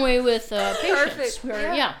a long way with patients. Perfect.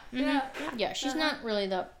 Where, Yeah. yeah. Yeah. She's not really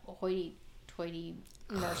the hoity-toity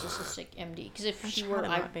narcissistic MD. Because if she were,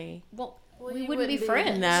 we you wouldn't be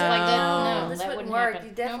friends. No. Like that, no, this that wouldn't wouldn't work. happen.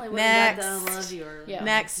 You definitely Nope. wouldn't have Next. done love you or Yeah.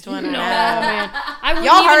 Next one. No, No. man. I wouldn't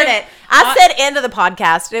Y'all even heard have- it. I said end of the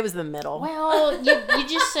podcast. It was the middle. Well, you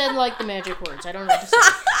just said like the magic words. I don't know what to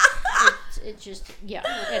say. It just, it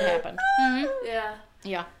happened. Yeah.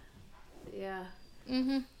 Yeah. Yeah.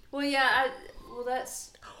 Mm-hmm. Well, yeah.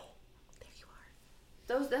 That's There you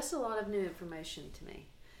are. that's a lot of new information to me.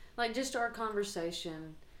 Like just our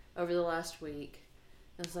conversation over the last week.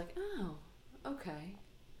 I was like, oh, okay.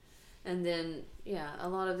 And then a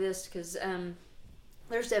lot of this because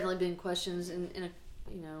there's definitely been questions and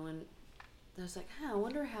I was like, I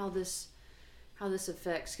wonder how this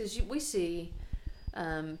affects because we see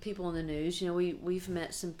people in the news. We've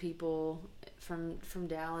met some people from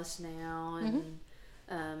Dallas now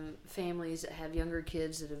and families that have younger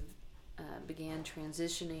kids that have began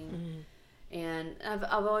transitioning, and I've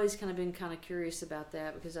always kind of been kind of curious about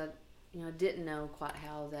that because I didn't know quite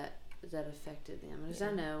how that affected them. As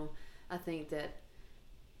I think that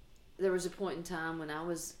there was a point in time when I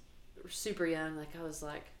was super young, I was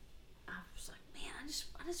like, man, I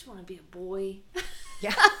just want to be a boy.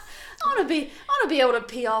 Yeah. to be able to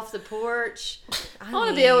pee off the porch. I want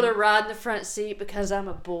to be mean- able to ride in the front seat because I'm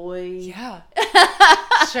a boy. Yeah.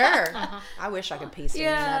 Sure. I wish I could pee sitting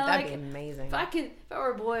in that. That'd be amazing. If I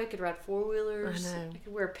were a boy, I could ride 4-wheelers. I know. I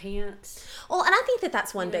could wear pants. Well, and I think that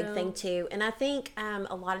that's one big know? thing too. And I think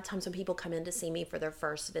a lot of times when people come in to see me for their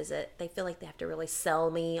first visit, they feel like they have to really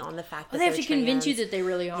sell me on the fact that They have to they're convince you trans. that they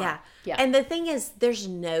really are. Yeah. Yeah. And the thing is, there's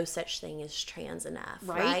no such thing as trans enough,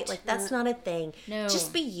 right? Right. Like, that's not a thing. No.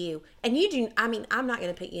 Just be you. And you do, I mean, I'm not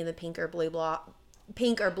going to put you in the pink or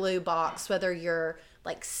blue box, whether you're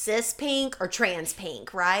like cis pink or trans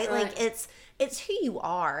pink, right? Like, it's who you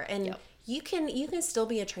are. And Yep. you can still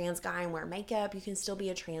be a trans guy and wear makeup. You can still be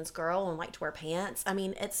a trans girl and like to wear pants. I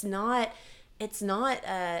mean, it's not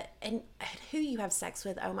and who you have sex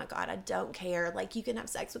with, oh my God, I don't care. Like, you can have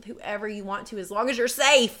sex with whoever you want to as long as you're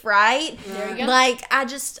safe, right? There you go. Like, I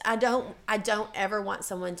don't ever want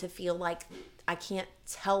someone to feel like I can't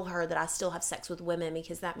tell her that I still have sex with women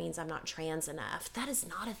because that means I'm not trans enough. That is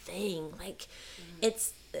not a thing. Like,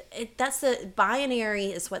 that's the binary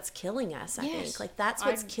is what's killing us, I Yes. think. Like, that's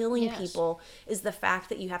what's killing yes. people is the fact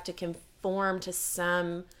that you have to conform to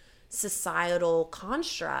some societal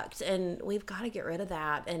construct, and we've got to get rid of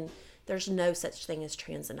that. And there's no such thing as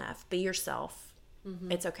trans enough. Be yourself.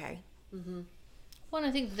 It's okay. Well, and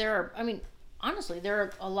I think honestly, there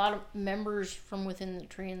are a lot of members from within the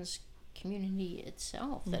trans community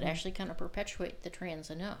itself that actually kind of perpetuate the trans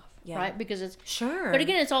enough, right? Because it's Sure. but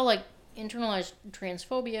again, it's all like internalized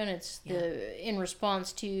transphobia, and it's in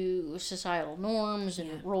response to societal norms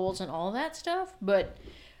and roles and all that stuff. But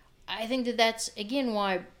I think that that's again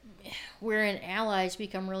why wherein allies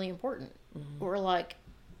become really important. We're like,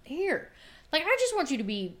 here, like, I just want you to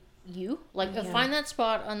be you. Like, find that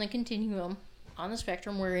spot on the continuum, on the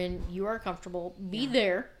spectrum wherein you are comfortable. Be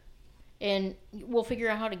there, and we'll figure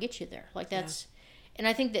out how to get you there. Like, that's, and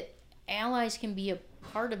I think that allies can be a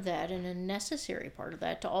part of that and a necessary part of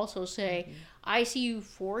that to also say, I see you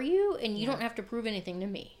for you, and you don't have to prove anything to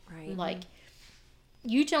me. Right. Like,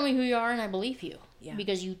 you tell me who you are, and I believe you Yeah.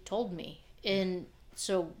 because you told me. And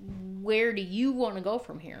so, where do you want to go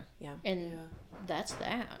from here? Yeah. And that's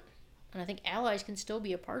that. And I think allies can still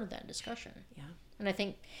be a part of that discussion. Yeah. And I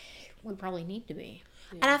think we probably need to be.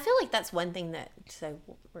 And I feel like that's one thing that, so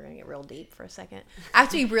we're going to get real deep for a second. I have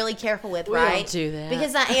to be really careful with, We right? don't do that.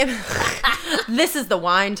 Because I am, this is the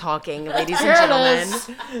wine talking, ladies and There it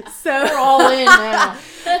gentlemen. is. So, We're all in now.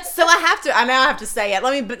 so I now have to say it.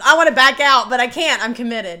 I want to back out, but I can't. I'm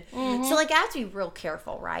committed. So like, I have to be real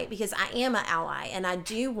careful, right? Because I am an ally, and I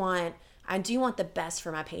do want the best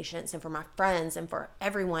for my patients and for my friends and for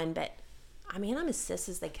everyone. But I mean, I'm as cis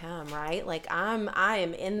as they come, right? Like, I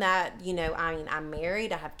am in that, I mean, I'm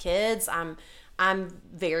married, I have kids, I'm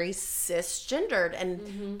very cisgendered,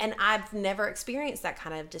 and I've never experienced that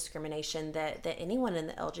kind of discrimination that anyone in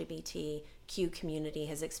the LGBTQ community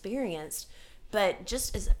has experienced. But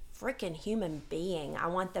just as a freaking human being, I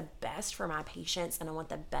want the best for my patients, and I want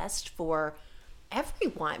the best for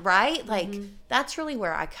everyone, right? Like, that's really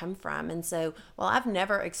where I come from. And so, while I've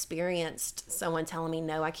never experienced someone telling me,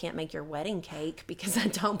 no, I can't make your wedding cake because I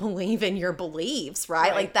don't believe in your beliefs,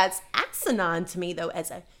 right? Like, that's asinine to me, though,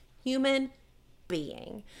 as a human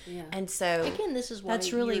being. Yeah. And so, Again, this is why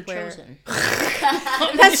That's really you're where- chosen.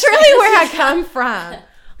 that's really where I come from.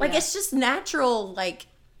 Like, it's just natural, like,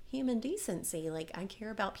 human decency. Like, I care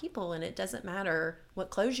about people, and it doesn't matter what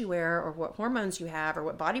clothes you wear or what hormones you have or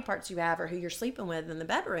what body parts you have or who you're sleeping with in the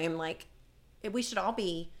bedroom. Like, we should all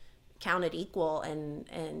be counted equal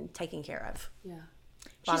and taken care of. Yeah.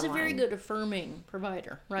 She's Bottom a very line. good affirming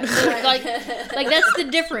provider, right? So, like that's the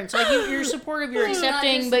difference. Like, you're supportive, you're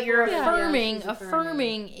accepting, but you're affirming. she's affirming.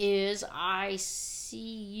 Affirming is, I see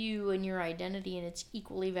you and your identity, and it's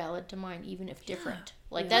equally valid to mine, even if different.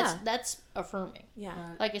 Like, that's affirming. Yeah.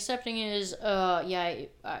 Like, accepting is, I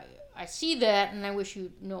see that, and I wish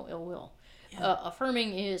you no ill will.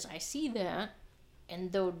 Affirming is, I see that,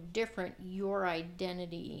 and though different, your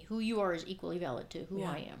identity, who you are, is equally valid to who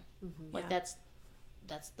I am. Like, that's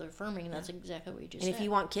the affirming, and that's exactly what you just And said. if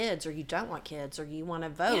you want kids or you don't want kids or you want to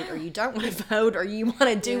vote or you don't want to vote or you want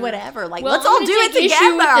to do whatever, like, well, let's I'm all gonna do it take issue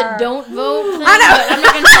together. with the don't vote thing, I know. but I'm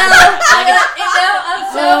not going to I'm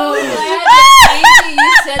so glad that Angie,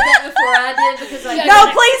 you said that before I did, because I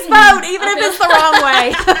No, please vote, even if it's the wrong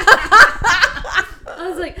way. I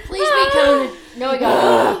was like, Please be counted. No, I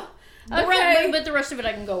got it. Okay. But the rest of it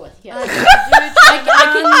I can go with. Yeah. I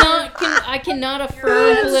I cannot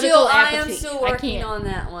affirm political I apathy. am still working I can't. on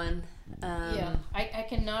that one. Yeah, I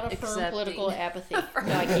cannot affirm accepting. political apathy. No,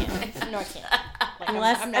 I can't. No, I can't.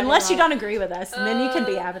 Like, Unless you don't agree with us, and then you can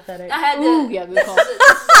be apathetic. I had to. Ooh, yeah, good call. This is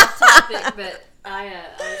off topic, but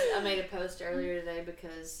I made a post earlier today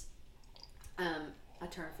because I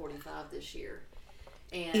turned 45 this year.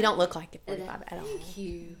 And You don't look like you're 45 at all. Thank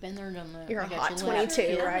you. Been there, done that. You're I a got hot you left.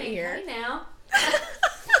 22 Yeah, right hey, here. Hey now.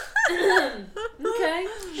 Okay.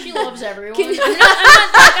 She loves everyone. I'm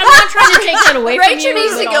not trying to take that away from you. Rachel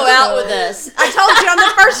needs to but go also- out with us. I told you I'm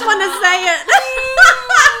the first one to say it.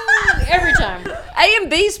 Every time. A and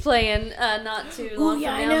B's playing not too long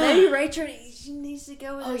yeah, from I now. know. Maybe Rachel needs to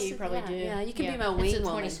go with Oh, us. you probably do. Yeah, you can be my It's wing the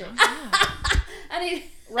woman. 26th. I need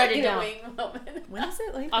Write it I need down. A wing woman. When is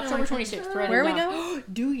it? October 26th. Write Where it are we down.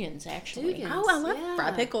 Dugans, actually. Dugans. Oh, I love Yeah.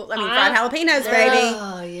 fried pickles. Fried jalapenos, Yeah. baby.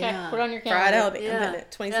 Oh Okay, yeah. put on your Fried calendar. jalapenos. Yeah.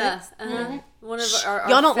 26. Yeah. Uh-huh. One of our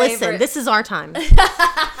Y'all don't favorite listen. This is our time. A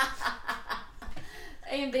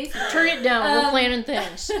and B. Turn it down. We're planning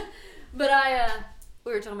things. But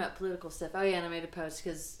we were talking about political stuff. Oh yeah, and I made a post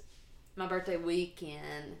because my birthday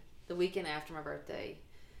weekend, the weekend after my birthday,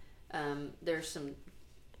 there's some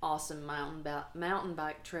awesome mountain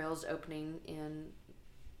bike trails opening in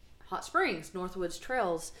Hot Springs, Northwoods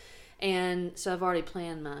Trails, and so I've already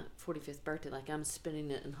planned my 45th birthday. Like I'm spending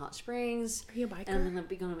it in Hot Springs. Are you a biker? And I'm gonna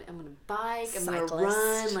bike. I'm gonna Cyclist.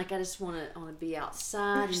 run. Like I just want to be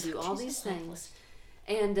outside and do all these things.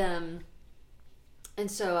 And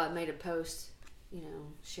so I made a post,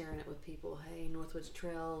 sharing it with people. Hey, Northwoods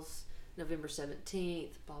Trails, November 17th,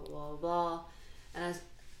 blah blah blah blah. And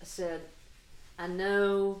I said, I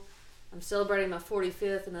know I'm celebrating my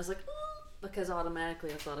 45th, and I was like, because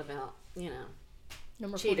automatically I thought about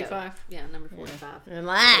Number Cheeto. 45. Yeah, number 45.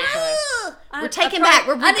 We're taking back.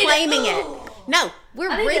 We're reclaiming it. No, we're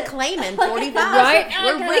I need to- reclaiming Like, 45. Right?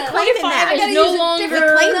 We're reclaiming 45 that. is no longer-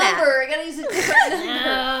 Reclaim that. number. I gotta use a different number.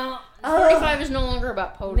 No. 45 is no longer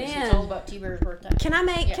about POTUS. Man. It's all about T-Bear's birthday. Can I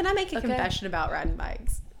make a Okay. confession about riding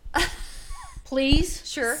bikes? Please?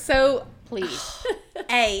 Sure. So, Please.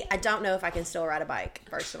 A, I don't know if I can still ride a bike,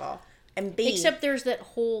 first of all. And B, Except there's that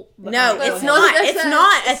whole... no, Go it's ahead. not. That's It's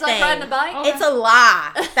not a it's like thing. riding a bike. Okay. It's a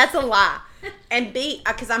lie. That's a lie. And B,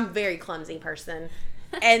 because I'm a very clumsy person.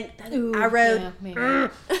 And Ooh, I rode, yeah, maybe.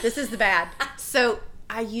 this is the bad. So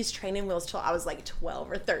I used training wheels till I was like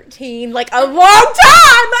 12 or 13, like a long time.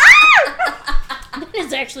 Ah!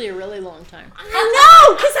 It's actually a really long time. I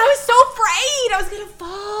know, because I was so afraid I was going to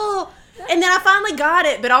fall. And then I finally got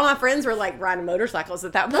it, but all my friends were like riding motorcycles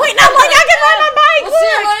at that point. And I'm like, I can ride my bike. We'll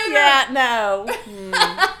see you Look. later. Yeah, no.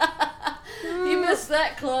 You missed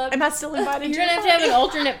that club. Am I still invited? You're going to have an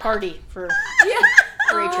alternate party for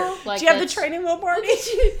Rachel. Like Do you have the that's- training wheel party?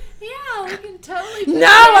 Yeah, we can totally. No,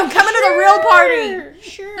 I'm coming to the real party.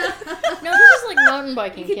 Sure. No, this is like mountain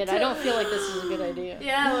biking, kid. I don't feel like this is a good idea.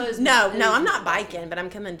 Yeah, it was. No, it no, was- I'm not biking, but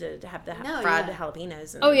I'm coming to have the No, fried yeah.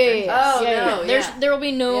 jalapenos. And Oh yeah, yeah, yeah. Oh, yeah, yeah. no, There's yeah. there will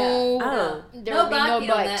be no Yeah. Oh. there No will be no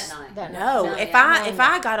biking on bikes that night. No, No, if yeah.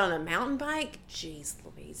 I got on a mountain bike, jeez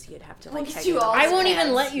Louise, you'd have to like. We'll get take you me to all the I the won't hospital.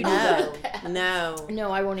 even let you do No, that. no.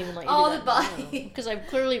 No, I won't even let you All do the that. bike. Because I've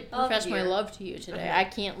clearly All the professed my gear. love to you today. I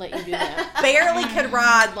can't let you do that. Barely could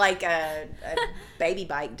ride like a baby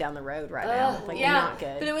bike down the road right now. Like yeah, not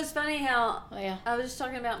good. but it was funny how Oh yeah. I was just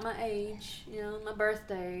talking about my age, my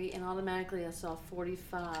birthday, and automatically I saw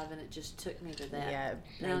 45, and it just took me to that. yeah,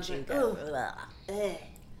 And I made was you like, go. "Ugh." "Ugh." Ugh.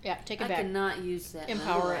 Yeah, take I it back. cannot use that.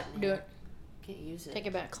 Empower number it. right Do now. it. Can't use it. Take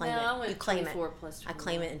it back. Claim No, I it. went You claim it. 24 plus I 21.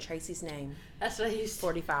 claim it in Tracy's name. That's what I used to.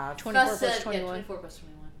 45. 24 My plus son, 21. 24 plus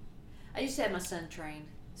 21. I used to have my son trained.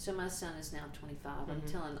 So my son is now 25. I'm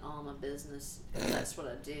telling all my business. That's what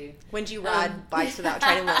I do. When do you ride bikes without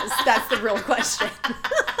training wheels? That's the real question.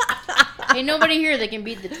 Ain't nobody here that can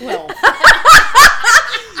beat the 12.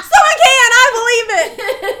 Someone can. I believe it.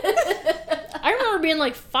 I remember being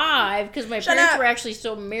like 5 because my Shut parents up. were actually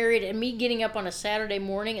still married, and me getting up on a Saturday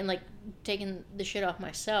morning and like taking the shit off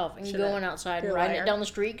myself and Shut going up. outside You're and a riding liar. it down the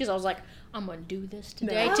street because I was like, I'm gonna do this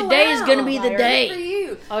today. No. Today is gonna wow. be the Liar. day. Good for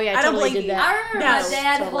you. Oh yeah, I, I don't totally believe did you. that. I remember No, my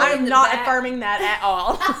dad totally. holding I'm the not back. affirming that at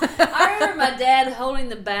all. I remember my dad holding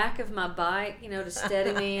the back of my bike, to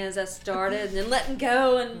steady me as I started, and then letting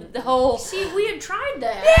go, and the whole. See, we had tried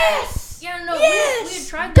that. Yes. Yeah, no, Yes. we had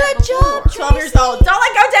tried that Good job. before. 12 years old. Don't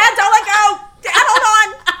let go, Dad. Don't let go. Dad, hold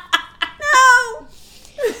on. No.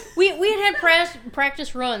 We had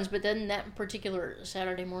practice runs, but then that particular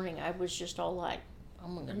Saturday morning, I was just all like,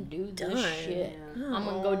 I'm gonna do this done. shit. Yeah. I'm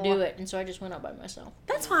gonna go do it, and so I just went out by myself.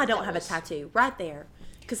 That's why I don't have a tattoo right there.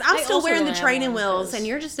 Because I'm I still also wearing the don't have training one, wheels, 'cause- and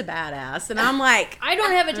you're just a badass. And I'm like, I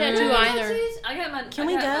don't have a tattoo either. I got my. Can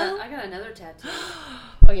we go? I got another tattoo.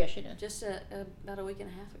 Oh, yeah, she did. Just about a week and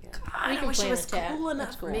a half ago. God, We I can wish I plan was a tat. cool That's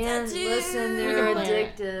enough cool. for Man, tattoos. listen, We they're can plan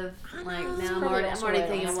it. addictive. Like know. now, I'm Probably already also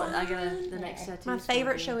thinking right what on I gotta the next tattoo. My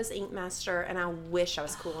favorite show is Ink Master, and I wish I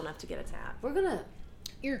was cool enough to get a tat. We're gonna.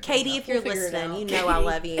 You're cool Katie, enough. if you're We'll figure it listening, out. you know I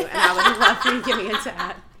love you, and I would love for you to give me a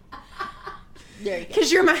tat. There you go.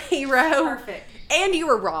 Because you're my hero. Perfect. And you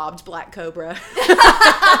were robbed, Black Cobra.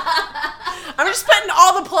 I'm just putting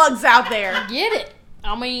all the plugs out there. Get it.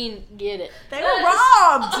 I mean, get it. They were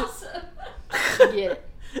robbed. Get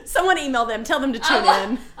it. Someone email them. Tell them to tune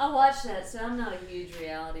in. I watched that, so I'm not a huge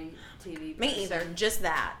reality TV person. Me either. Just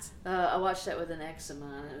that. I watched that with an ex of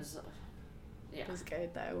mine. It was, yeah, It was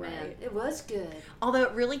good though, man, right? it was good. Although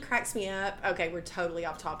it really cracks me up. Okay, we're totally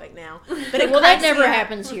off topic now. But it Well, that cracks me never up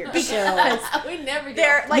happens here. So because We never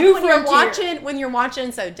they're get. like New when you're frontier.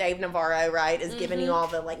 watching. So Dave Navarro, right, is giving you all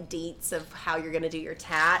the like deets of how you're gonna do your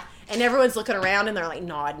tat, and everyone's looking around and they're like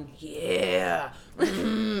nodding, yeah.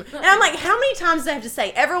 And I'm like, how many times do I have to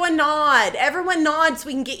say, everyone nod, so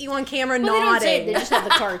we can get you on camera well, they don't nodding. say it. They just have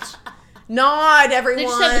the cards. Nod, everyone. They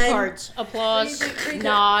just have the cards. Applause.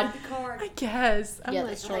 Nod. I guess. I'm Yeah,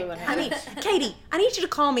 like, that's totally what I need, happens. Katie, I need you to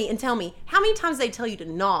call me and tell me how many times they tell you to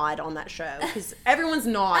nod on that show because everyone's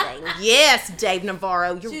nodding. Yes, Dave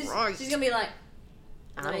Navarro, you're right. She's gonna be like,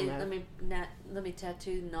 I don't know. let me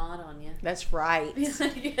tattoo nod on you. That's right. I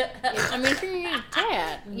mean, if you're gonna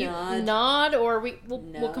tat, you Nod. nod, or we'll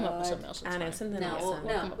come up with Nod. something else. That's I know fine. something No, else. well, I'm come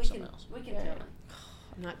no, up we with can something else. we can Yeah. totally.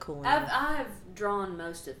 not cool I've enough. drawn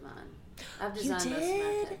most of mine. I've You designed most of my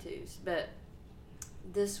did? tattoos, but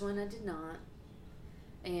this one I did not,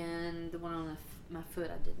 and the one on my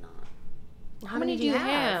foot I did not. How many do you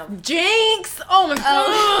have? Jinx! Oh my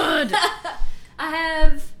god! I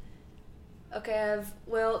have. Okay,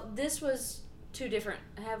 well, this was two different.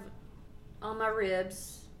 I have on my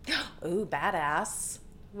ribs, Ooh, badass.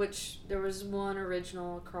 which there was one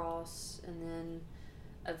original across, and then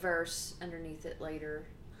a verse underneath it later.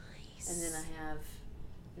 And then I have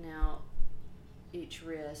now each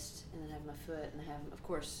wrist, and then I have my foot, and I have, of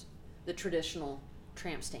course, the traditional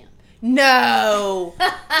tramp stamp. No!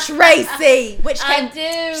 Tracy! Which I came,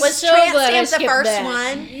 do. was So Tramp glad I Stamp the skipped first that.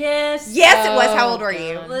 one? Yes. Yes, it was. How old Oh, were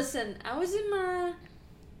you? God. Listen, I was in my.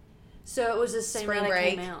 So it was the same Spring night I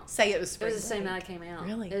break. came out. Say it was It spring was the same break. night I came out.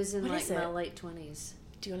 Really? It was in What like is my it? late 20s.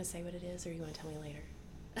 Do you want to say what it is, or you want to tell me later?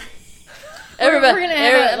 Everybody- we're gonna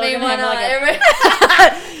have a- I mean, we're why gonna have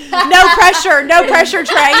not? like No pressure, Trace.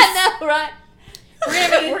 I know, right?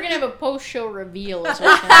 We're gonna have a post-show reveal. Is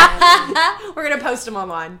what's gonna happen. We're gonna post them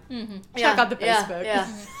online. Check out the Facebook. Yeah.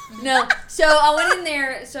 No, so I went in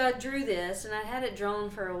there, so I drew this, and I had it drawn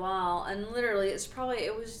for a while, and literally,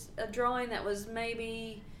 it was a drawing that was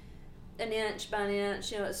maybe an inch by an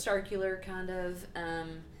inch, it's circular kind of,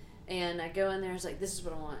 and I go in there, it's like, this is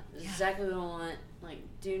what I want, this is exactly what I want, like,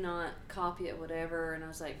 do not copy it, whatever, and I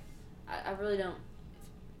was like, I really don't,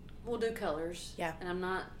 we'll do colors, Yeah. and I'm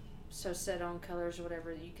not so set on colors or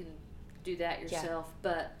whatever, you can do that yourself,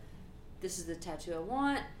 but this is the tattoo I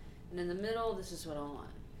want, and in the middle, this is what I want.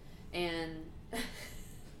 And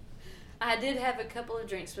I did have a couple of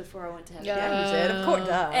drinks before I went to have Yeah, dinner. you did. Of course,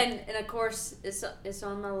 duh. And of course, it's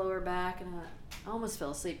on my lower back, and I almost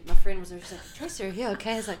fell asleep. My friend was there, she's like, Tracy, are you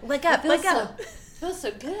okay? I was like, Wake up, wake up. Feels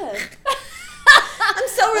so good. I'm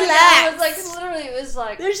so Like, relaxed. I was like, literally, it was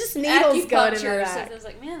like There's just needles going in acupuncture my or back. something. I was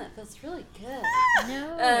like, man, that feels really good.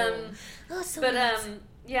 No. Oh, so But nice.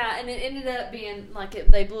 yeah, and it ended up being like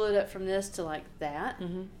they blew it up from this to like that.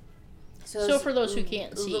 Mhm. So it's for those who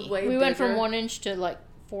can't a see, little way we went from bigger. 1 inch to like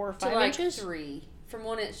 4 or to 5 like inches. 3, from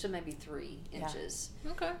 1 inch to maybe 3 inches.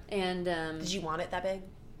 Okay. And Did you want it that big?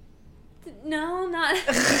 no, not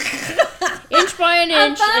Inch by an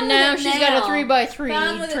I'm inch, fine and with now it she's got a now. 3x3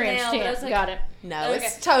 Fine with it tramp now, but I stamp. was like- Got it. No, Okay.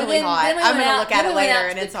 it's totally But then hot. we I'm went gonna out- look at then it we went later, out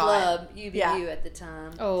and to it's the hot. club, UBU Yeah. at the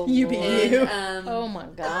time. Oh, UBU. Lord. And, Oh my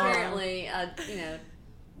god. apparently,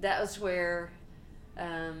 that was where,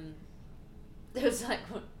 it was like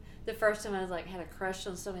the first time I was like had a crush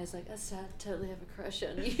on somebody. I was like, I totally have a crush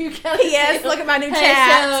on you. Yes, look at my new Hey,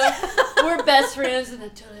 tat. so we're best friends, and I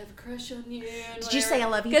totally have a crush on you. Did you say I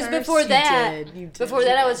love you Because first? before You that, did. You did. before that,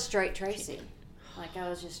 You I did. was straight Tracy. Like I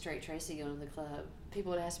was just straight Tracy going to the club.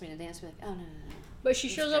 People would ask me to dance, and be like, oh no. But she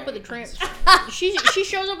shows up with a tramp. she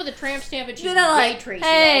shows up with a tramp stamp, and she's Then I'm gay like, Tracy.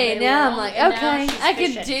 hey, all day now I'm long, like, and okay, now she's I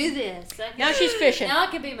can fishing. do this. Now she's fishing. Now I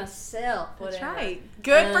can be myself. That's Whatever. right.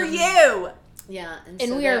 Good for Um, you. Yeah, And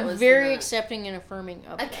so we that are was the very night. accepting and affirming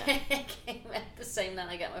of I that. came at the same night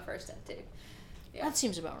I got my first tattoo. Yeah. That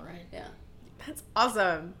seems about right. Yeah. That's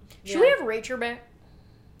awesome. Should Yeah. we have Rachel back?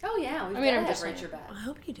 Oh yeah, we've I mean, got I'm to just have saying. Rachel back. I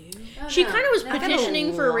hope you do. Oh, She no. kind of was No,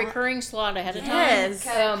 petitioning for a lot. recurring slot ahead of time. Yes.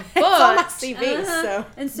 Okay. It's on my But CV, so.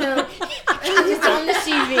 And so it's on the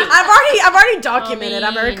CV. I've already documented.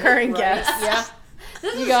 I'm a mean, recurring right, guest. Yeah.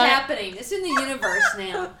 this You is got it. happening. It's in the universe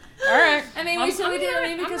now. All right. I mean, I'm- we said we I'm did. not- I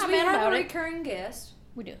mean, I'm because not we mad have about a it. recurring guest,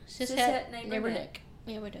 We do. Cishet Cishet neighbor neighbor Nick. Nick.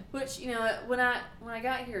 Yeah, we do. which when I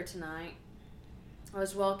got here tonight, I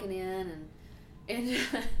was walking in and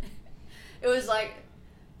it was like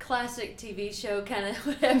classic TV show kind of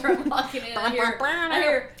whatever. I'm walking in, I hear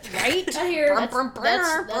Right? I hear. That's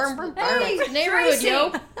Hey, the neighborhood, Tracy!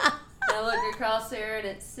 yo. And I look across there, and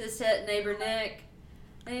it's Cishet neighbor Nick.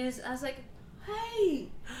 And I was like, "Hey,"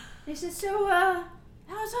 he said, "So,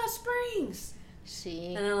 how's Hot Springs?"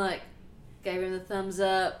 See. And I like gave him the thumbs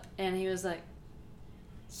up, and he was like,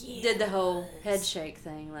 did the whole head shake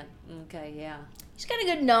thing, like, okay, yeah, He's got a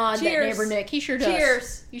good nod, that Cheers. neighbor Nick. He sure does.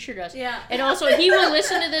 Cheers. He sure does. yeah. And also, he will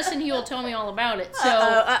listen to this and he will tell me all about it.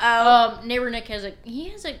 So, neighbor Nick has a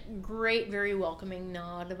great, very welcoming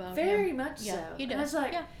nod about him. Very much Yeah, so. he And I does. was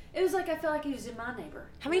like, Yeah. it was like I felt like he was in my neighbor.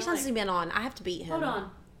 How many You know, times has he like, been on? I have to beat him. Hold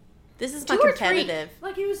on. This is 2 my or 3. competitive.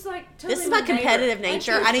 Like he was like totally This is my neighbor. competitive Like,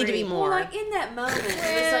 nature. 2 or I need to 3. be more. Well, like in that moment, it was like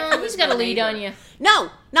Well, he he's was got my a lead neighbor. on you.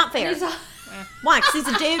 No, not fair. And he's all, Why? Because he's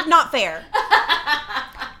a dude. Not fair.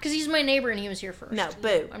 Because he's my neighbor and he was here first. No,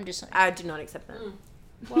 boo. I'm just saying. I do not accept that.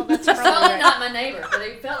 Well, that's he's probably totally right. not my neighbor, but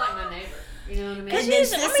he felt like my neighbor. You know what I mean? And then he's-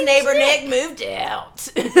 this I mean, neighbor he's Nick moved out.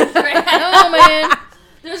 Oh, man.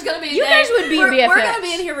 There's gonna be a You day- guys would be we're BFFs. gonna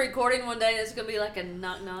be in here recording one day, and it's gonna be like a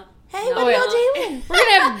knock knock. Hey, knock, what are yeah. y'all doing? We're going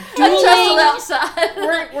to have I tussled dueling. outside.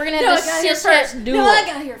 We're going to No, have I got the here cishet first. duel. No, I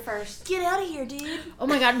got here first. Get out of here, dude. Oh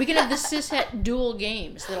my god, we can have the cishet duel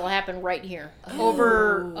games that'll happen right here.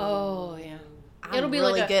 Over. Oh, yeah. I'm It'll be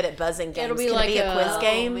really like a- good at buzzing games. it'll be Can like it be a quiz a-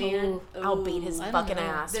 game? man. I'll beat his I don't fucking know.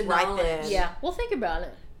 ass The right knowledge. then. Yeah, we'll think about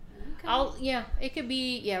it. Okay. It could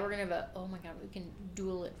be, we're gonna have oh my god, we can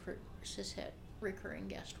duel it for cishet recurring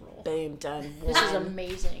guest role. Boom, done. This is Won.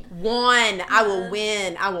 amazing. One. I will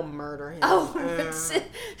win. I will murder him. Oh,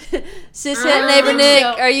 Cishet neighbor Nick, Nick,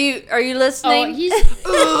 are you Oh, listening? he's.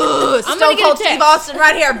 Ooh, I'm Stone gonna get a Cold Steve text. Austin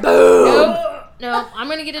right here. Boom. No, I'm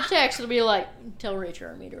gonna get a text. It'll be like, tell Rachel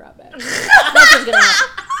I'll meet her right back. That's what's gonna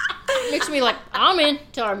happen. Makes me like, I'm in.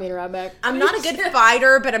 Tell her I'll meet her right back. I'm not a good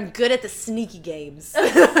fighter, but I'm good at the sneaky games.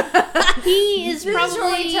 He is This is probably.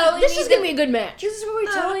 where we totally This need is gonna to- be a good match. This is where we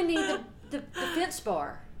totally need the fence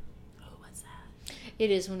bar. What's that?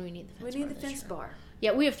 It is when we need the fence We need bar, the that's fence true. bar.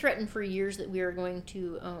 Yeah, we have threatened for years that we are going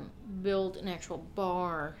to build an actual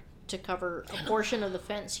bar to cover a portion of the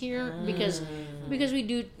fence here because we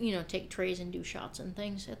do take trays and do shots and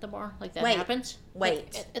things at the bar like that Wait. happens.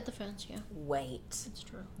 Wait. At the fence, yeah, Wait. it's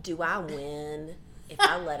true. Do I win if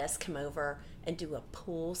I let us come over and do a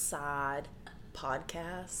poolside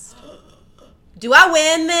podcast? Do I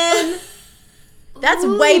win then? That's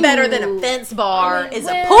way better than a fence bar. I mean, Is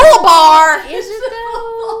well- a pool bar. Is it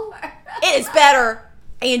though? It is better,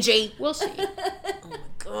 Angie. We'll see.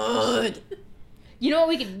 Good. You know what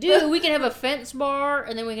we could do? We could have a fence bar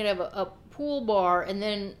and then we could have a pool bar and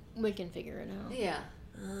then we can figure it out. Yeah.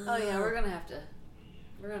 Oh yeah, we're gonna have to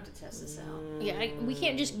test this out. Yeah, we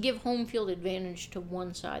can't just give home field advantage to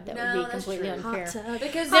one side. That No, would be that's completely true. unfair.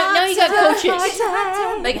 Because Now you got coaches. Like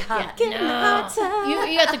Yeah, no.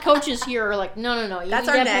 You got the coaches here are like, no. You That's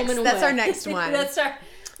can our have home next. and That's away. our next one. That's our.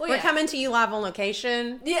 Well, We're yeah. coming to you live on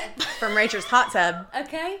location Yeah. from Rachel's hot tub.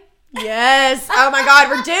 Okay. Yes. Oh my God,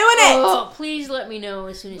 we're doing it. Oh, please let me know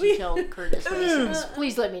as soon as you tell Curtis what he says.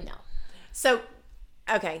 Please let me know. So,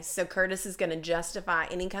 okay, so Curtis is going to justify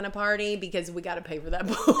any kind of party because we got to pay for that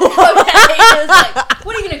pool. It was like,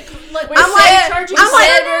 What are you gonna like? I'm like, charging? I'm like,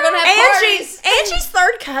 said we were gonna have parties. Angie's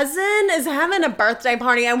third cousin is having a birthday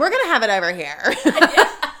party, and we're gonna have it over here.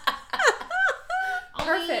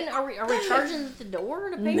 Perfect. Are we charging at the door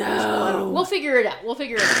to pay for No. this? We'll figure it out.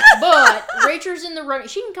 But Rachel's in the running.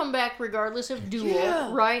 She can come back regardless of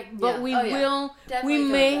duel, right? But Yeah. we Oh, yeah. will. Definitely We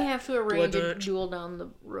go may back. have to arrange a Blood bitch. duel down the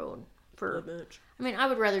road for. I mean, I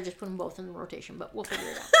would rather just put them both in the rotation, but we'll figure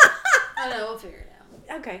it out. I know. We'll figure it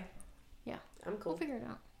out. Okay. Yeah. I'm We'll cool. figure it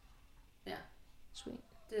out. Yeah. Sweet.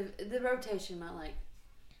 The rotation might like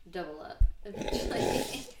double up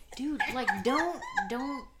eventually. Dude, like don't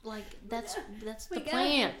like that's the We got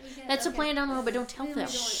plan. it. We got it. That's the Okay. plan down the road, but don't tell We them.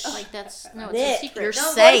 don't want- Like that's no, it's Nick, a secret. you're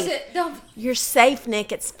Don't safe. voice it. Don't. You're safe,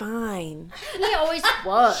 Nick. It's fine. He always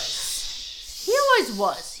was. He always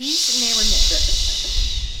was. He's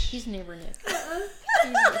neighbor Nick.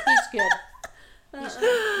 He's good.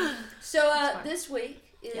 So fine. this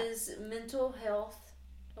week is Mental Health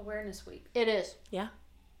Awareness Week. It is. Yeah.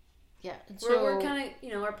 Yeah. And We're kind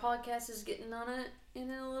of, our podcast is getting on it, a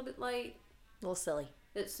little bit late. A little silly.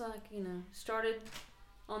 It's like, started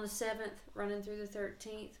on the 7th, running through the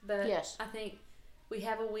 13th. But yes. I think we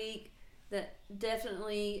have a week that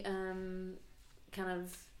definitely kind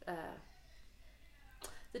of...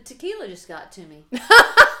 the tequila just got to me.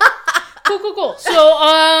 Cool. So,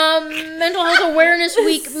 Mental Health Awareness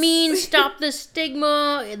Week means stop the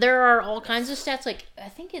stigma. There are all kinds of stats. Like, I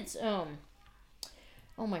think it's, oh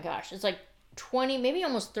my gosh, it's like 20, maybe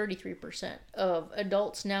almost 33% of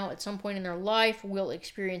adults now at some point in their life will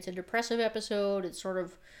experience a depressive episode. It's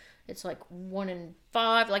like 1 in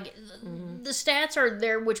 5. Like, the stats are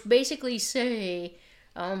there, which basically say,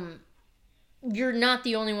 you're not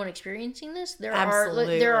the only one experiencing this. There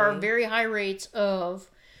are very high rates of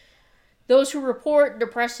those who report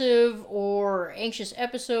depressive or anxious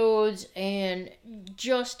episodes, and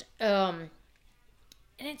just and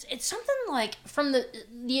it's something like from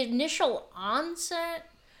the initial onset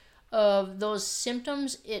of those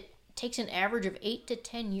symptoms, it takes an average of 8 to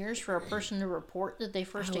 10 years for a person to report that they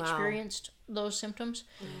first experienced those symptoms.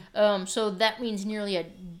 So that means nearly a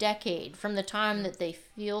decade from the time that they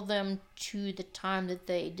feel them to the time that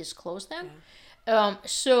they disclose them.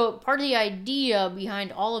 So part of the idea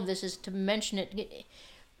behind all of this is to mention it,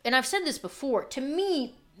 and I've said this before, to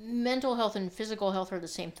me, mental health and physical health are the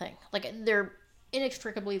same thing. Like, they're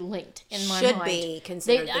inextricably linked in my mind. Should be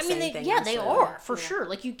considered the same thing. Yeah, they are, for sure.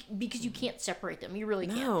 Like, because you can't separate them. You really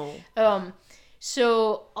can't. No.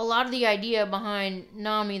 So a lot of the idea behind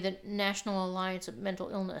NAMI, the National Alliance of Mental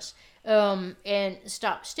Illness, and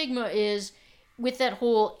Stop Stigma is, with that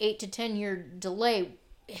whole 8 to 10 year delay,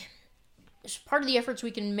 part of the efforts we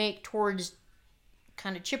can make towards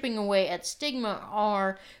kind of chipping away at stigma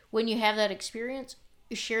are, when you have that experience,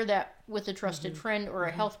 share that with a trusted friend or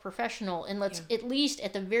a health professional, and let's at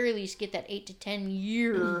the very least get that 8 to 10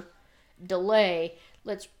 year delay.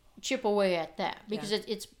 Let's chip away at that, because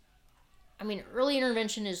it's early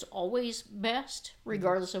intervention is always best,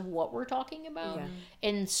 regardless of what we're talking about,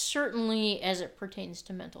 and certainly as it pertains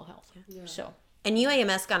to mental health. So. And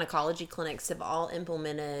UAMS gynecology clinics have all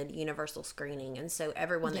implemented universal screening. And so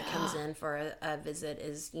everyone that comes in for a visit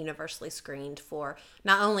is universally screened for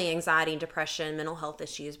not only anxiety and depression, mental health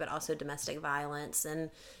issues, but also domestic violence. And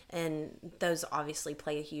those obviously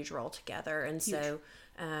play a huge role together. And so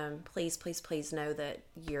please know that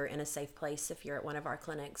you're in a safe place if you're at one of our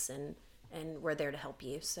clinics, and we're there to help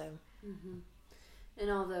you. So. Mm-hmm. And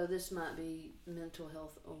although this might be Mental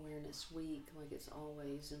Health Awareness Week, like, it's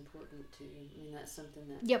always important to, that's something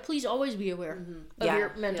that... Yeah, please always be aware of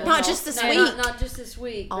your mental Not health. just this week. Not just this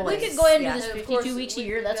week. Always. We could go ahead and do Yeah. this 52 weeks a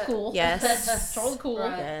year. That's cool. Yes. That's totally cool.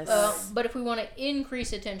 Right. Yes. But if we want to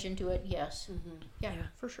increase attention to it, yes. Yeah,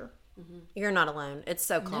 for sure. You're not alone. It's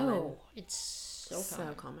so common. No, it's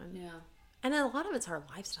so common. Yeah. And then a lot of it's our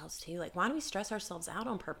lifestyles too. Like, why do we stress ourselves out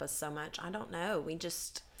on purpose so much? I don't know.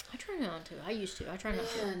 I try not to. I used to. I try not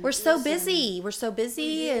to. We're so busy. We're so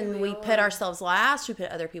busy, and we put ourselves last. We put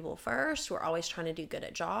other people first. We're always trying to do good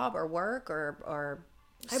at job or work or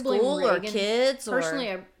school or kids.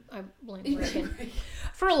 Personally, I blame Reagan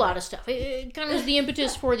for a lot of stuff. It kind of is the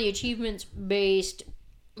impetus for the achievements-based,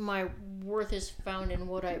 my worth is found in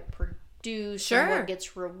what I produce and what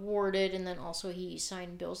gets rewarded, and then also he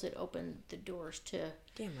signed bills that opened the doors to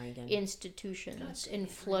institutions and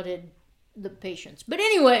flooded the patients. But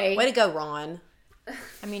anyway, way to go, Ron.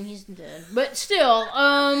 I mean, he's dead, but still,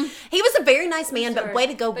 he was a very nice man. But way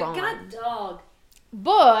to go, Ron. God, dog.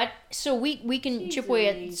 But so we can chip away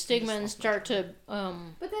at stigma and start to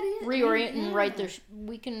reorient and write this.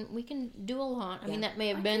 We can do a lot. I mean, that may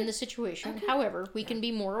have been the situation. However, we can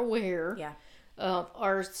be more aware of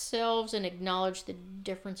ourselves and acknowledge the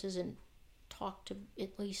differences and talk to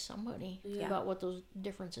at least somebody about what those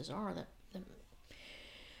differences are. That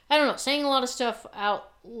I don't know. Saying a lot of stuff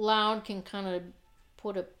out loud can kind of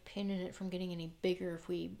put a pin in it from getting any bigger if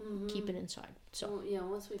we keep it inside. So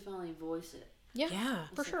once we finally voice it. Yeah,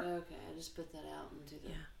 for sure. Okay, I just put that out into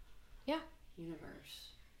the universe.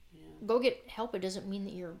 Go get help. It doesn't mean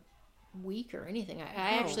that you're weak or anything.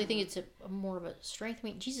 I actually think it's a more of a strength. I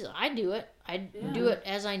mean, Jesus, I do it. I do it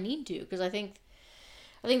as I need to, because I think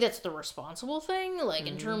that's the responsible thing, like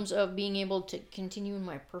in terms of being able to continue in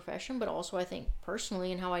my profession, but also I think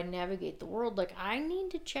personally in how I navigate the world, like I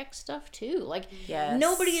need to check stuff too. Like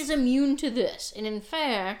nobody is immune to this. And in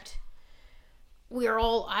fact, we are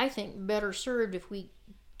all, I think, better served if we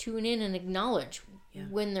tune in and acknowledge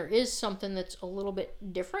when there is something that's a little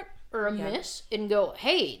bit different or amiss and go,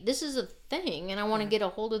 hey, this is a thing and I want to get a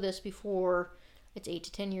hold of this before it's 8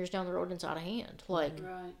 to 10 years down the road and it's out of hand. Like,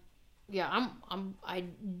 I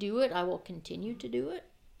do it. I will continue to do it.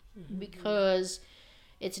 because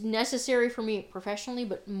it's necessary for me professionally,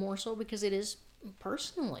 but more so because it is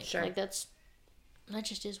personally. Sure. Like that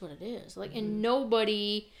just is what it is. Like, and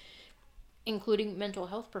nobody, including mental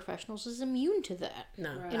health professionals, is immune to that.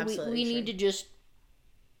 No, Right. And absolutely. we need to just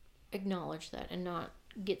acknowledge that and not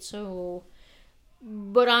get so.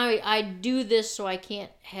 But I do this so I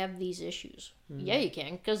can't have these issues. Yeah, you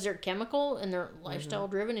can, because they're chemical and they're lifestyle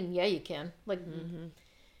driven, and yeah, you can. Like,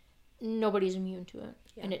 nobody's immune to it,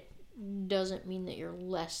 and it doesn't mean that you're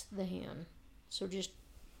less than. So just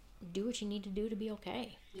do what you need to do to be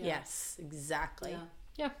okay. Yeah. Yes, exactly.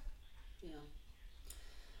 Yeah.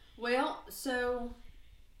 Well, so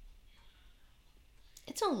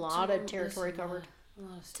It's a lot of territory covered, A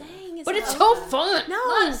lot of stuff. Dang, but it's so so fun. No. A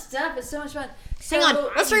lot of stuff. It's so much fun. Hang on.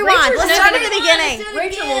 So, Let's rewind. Let's start at the beginning.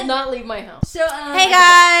 Rachel will not leave my house. So, Hey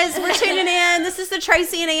guys, we're tuning in. This is the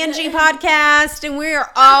Tracy and Angie podcast, and we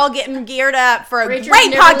are all getting geared up for a Rachel's great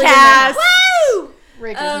never leaving podcast. the Woo!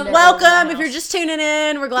 Rachel's never leaving Welcome. my If you're house. just tuning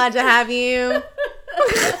in, we're glad to have you.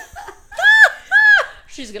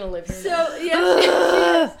 She's gonna live here. now. So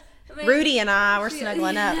yeah, I mean, Rudy and I, we're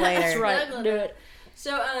snuggling up later. That's right. Snuggling Do up. it.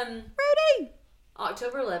 So Rudy.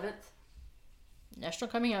 October 11th, National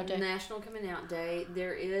Coming Out Day. National Coming Out Day.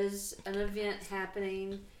 There is an event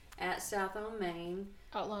happening at South on Main,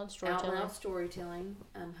 Out loud Out storytelling. Loud Storytelling,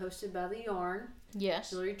 hosted by the Yarn,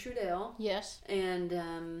 Yes. Hillary Trudell, Yes. and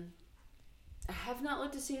I have not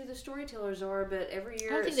looked to see who the storytellers are, but every year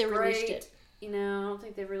I don't think it's they great. released it. You know, I don't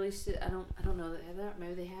think they've released it. I don't know that they have that.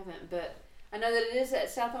 Maybe they haven't, but I know that it is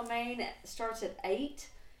at South on Main. It starts at 8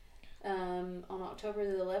 on October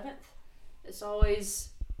the 11th. It's always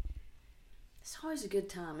a good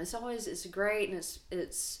time. It's great, and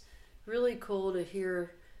it's really cool to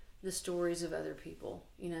hear the stories of other people.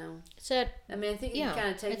 You know, It's at I mean, I think it Yeah, can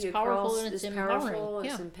kind of take it's you powerful across. and it's powerful. empowering.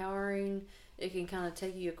 It's Yeah. empowering. It can kind of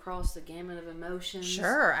take you across the gamut of emotions.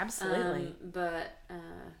 Sure, absolutely. But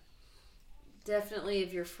definitely,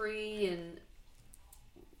 if you're free and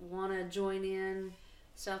want to join in,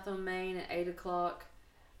 South on Main at 8 o'clock,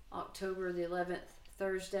 October the 11th,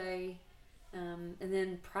 Thursday. And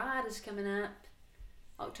then Pride is coming up,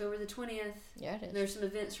 October the 20th. yeah, it is. There's some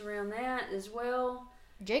events around that as well.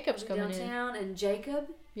 Jacob's We'll be coming in. downtown, and Jacob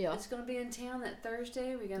Yeah. is going to be in town that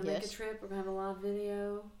Thursday. We got to make a Yes. trip. We're going to have a live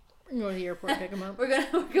video. You go to the airport, pick him up. We're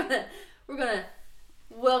gonna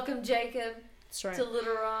welcome Jacob That's right. to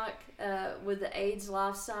Little Rock with the AIDS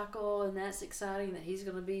life cycle, and that's exciting that he's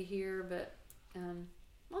going to be here. But a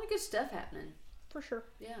lot of good stuff happening. For sure.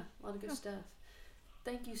 Yeah, a lot of good stuff.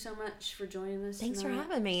 Thank you so much for joining us. Thanks for tonight.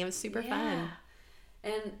 having me. It was super fun.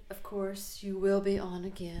 And of course, you will be on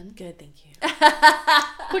again. Good, thank you.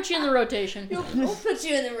 Put you in the rotation. We'll put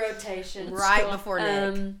you in the rotation. Right go. before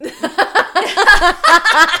Nick.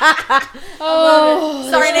 Oh,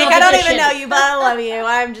 Sorry, there's Nick. I don't even competition. know you, but I love you.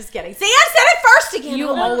 I'm just kidding. See, I said it first again. You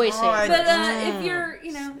Oh my always say God. it. But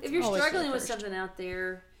if you're Always struggling say with first. something out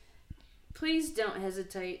there, please don't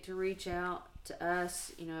hesitate to reach out to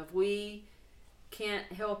us. You know, if we can't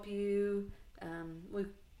help you, we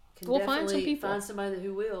can We'll find definitely some people. find somebody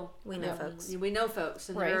who will. We know folks. We know folks,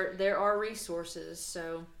 and Right. there are resources.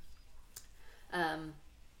 So,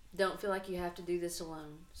 don't feel like you have to do this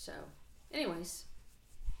alone. So, anyways,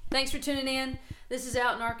 thanks for tuning in. This is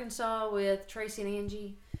Out in Arkansas with Tracy and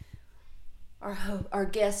Angie. Our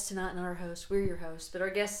guest tonight, not our host. We're your hosts, but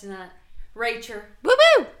our guest tonight, Rachel. Woo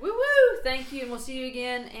woo. Woo woo! Thank you, and we'll see you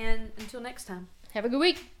again. And until next time, Have a good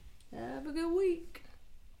week. have a good week.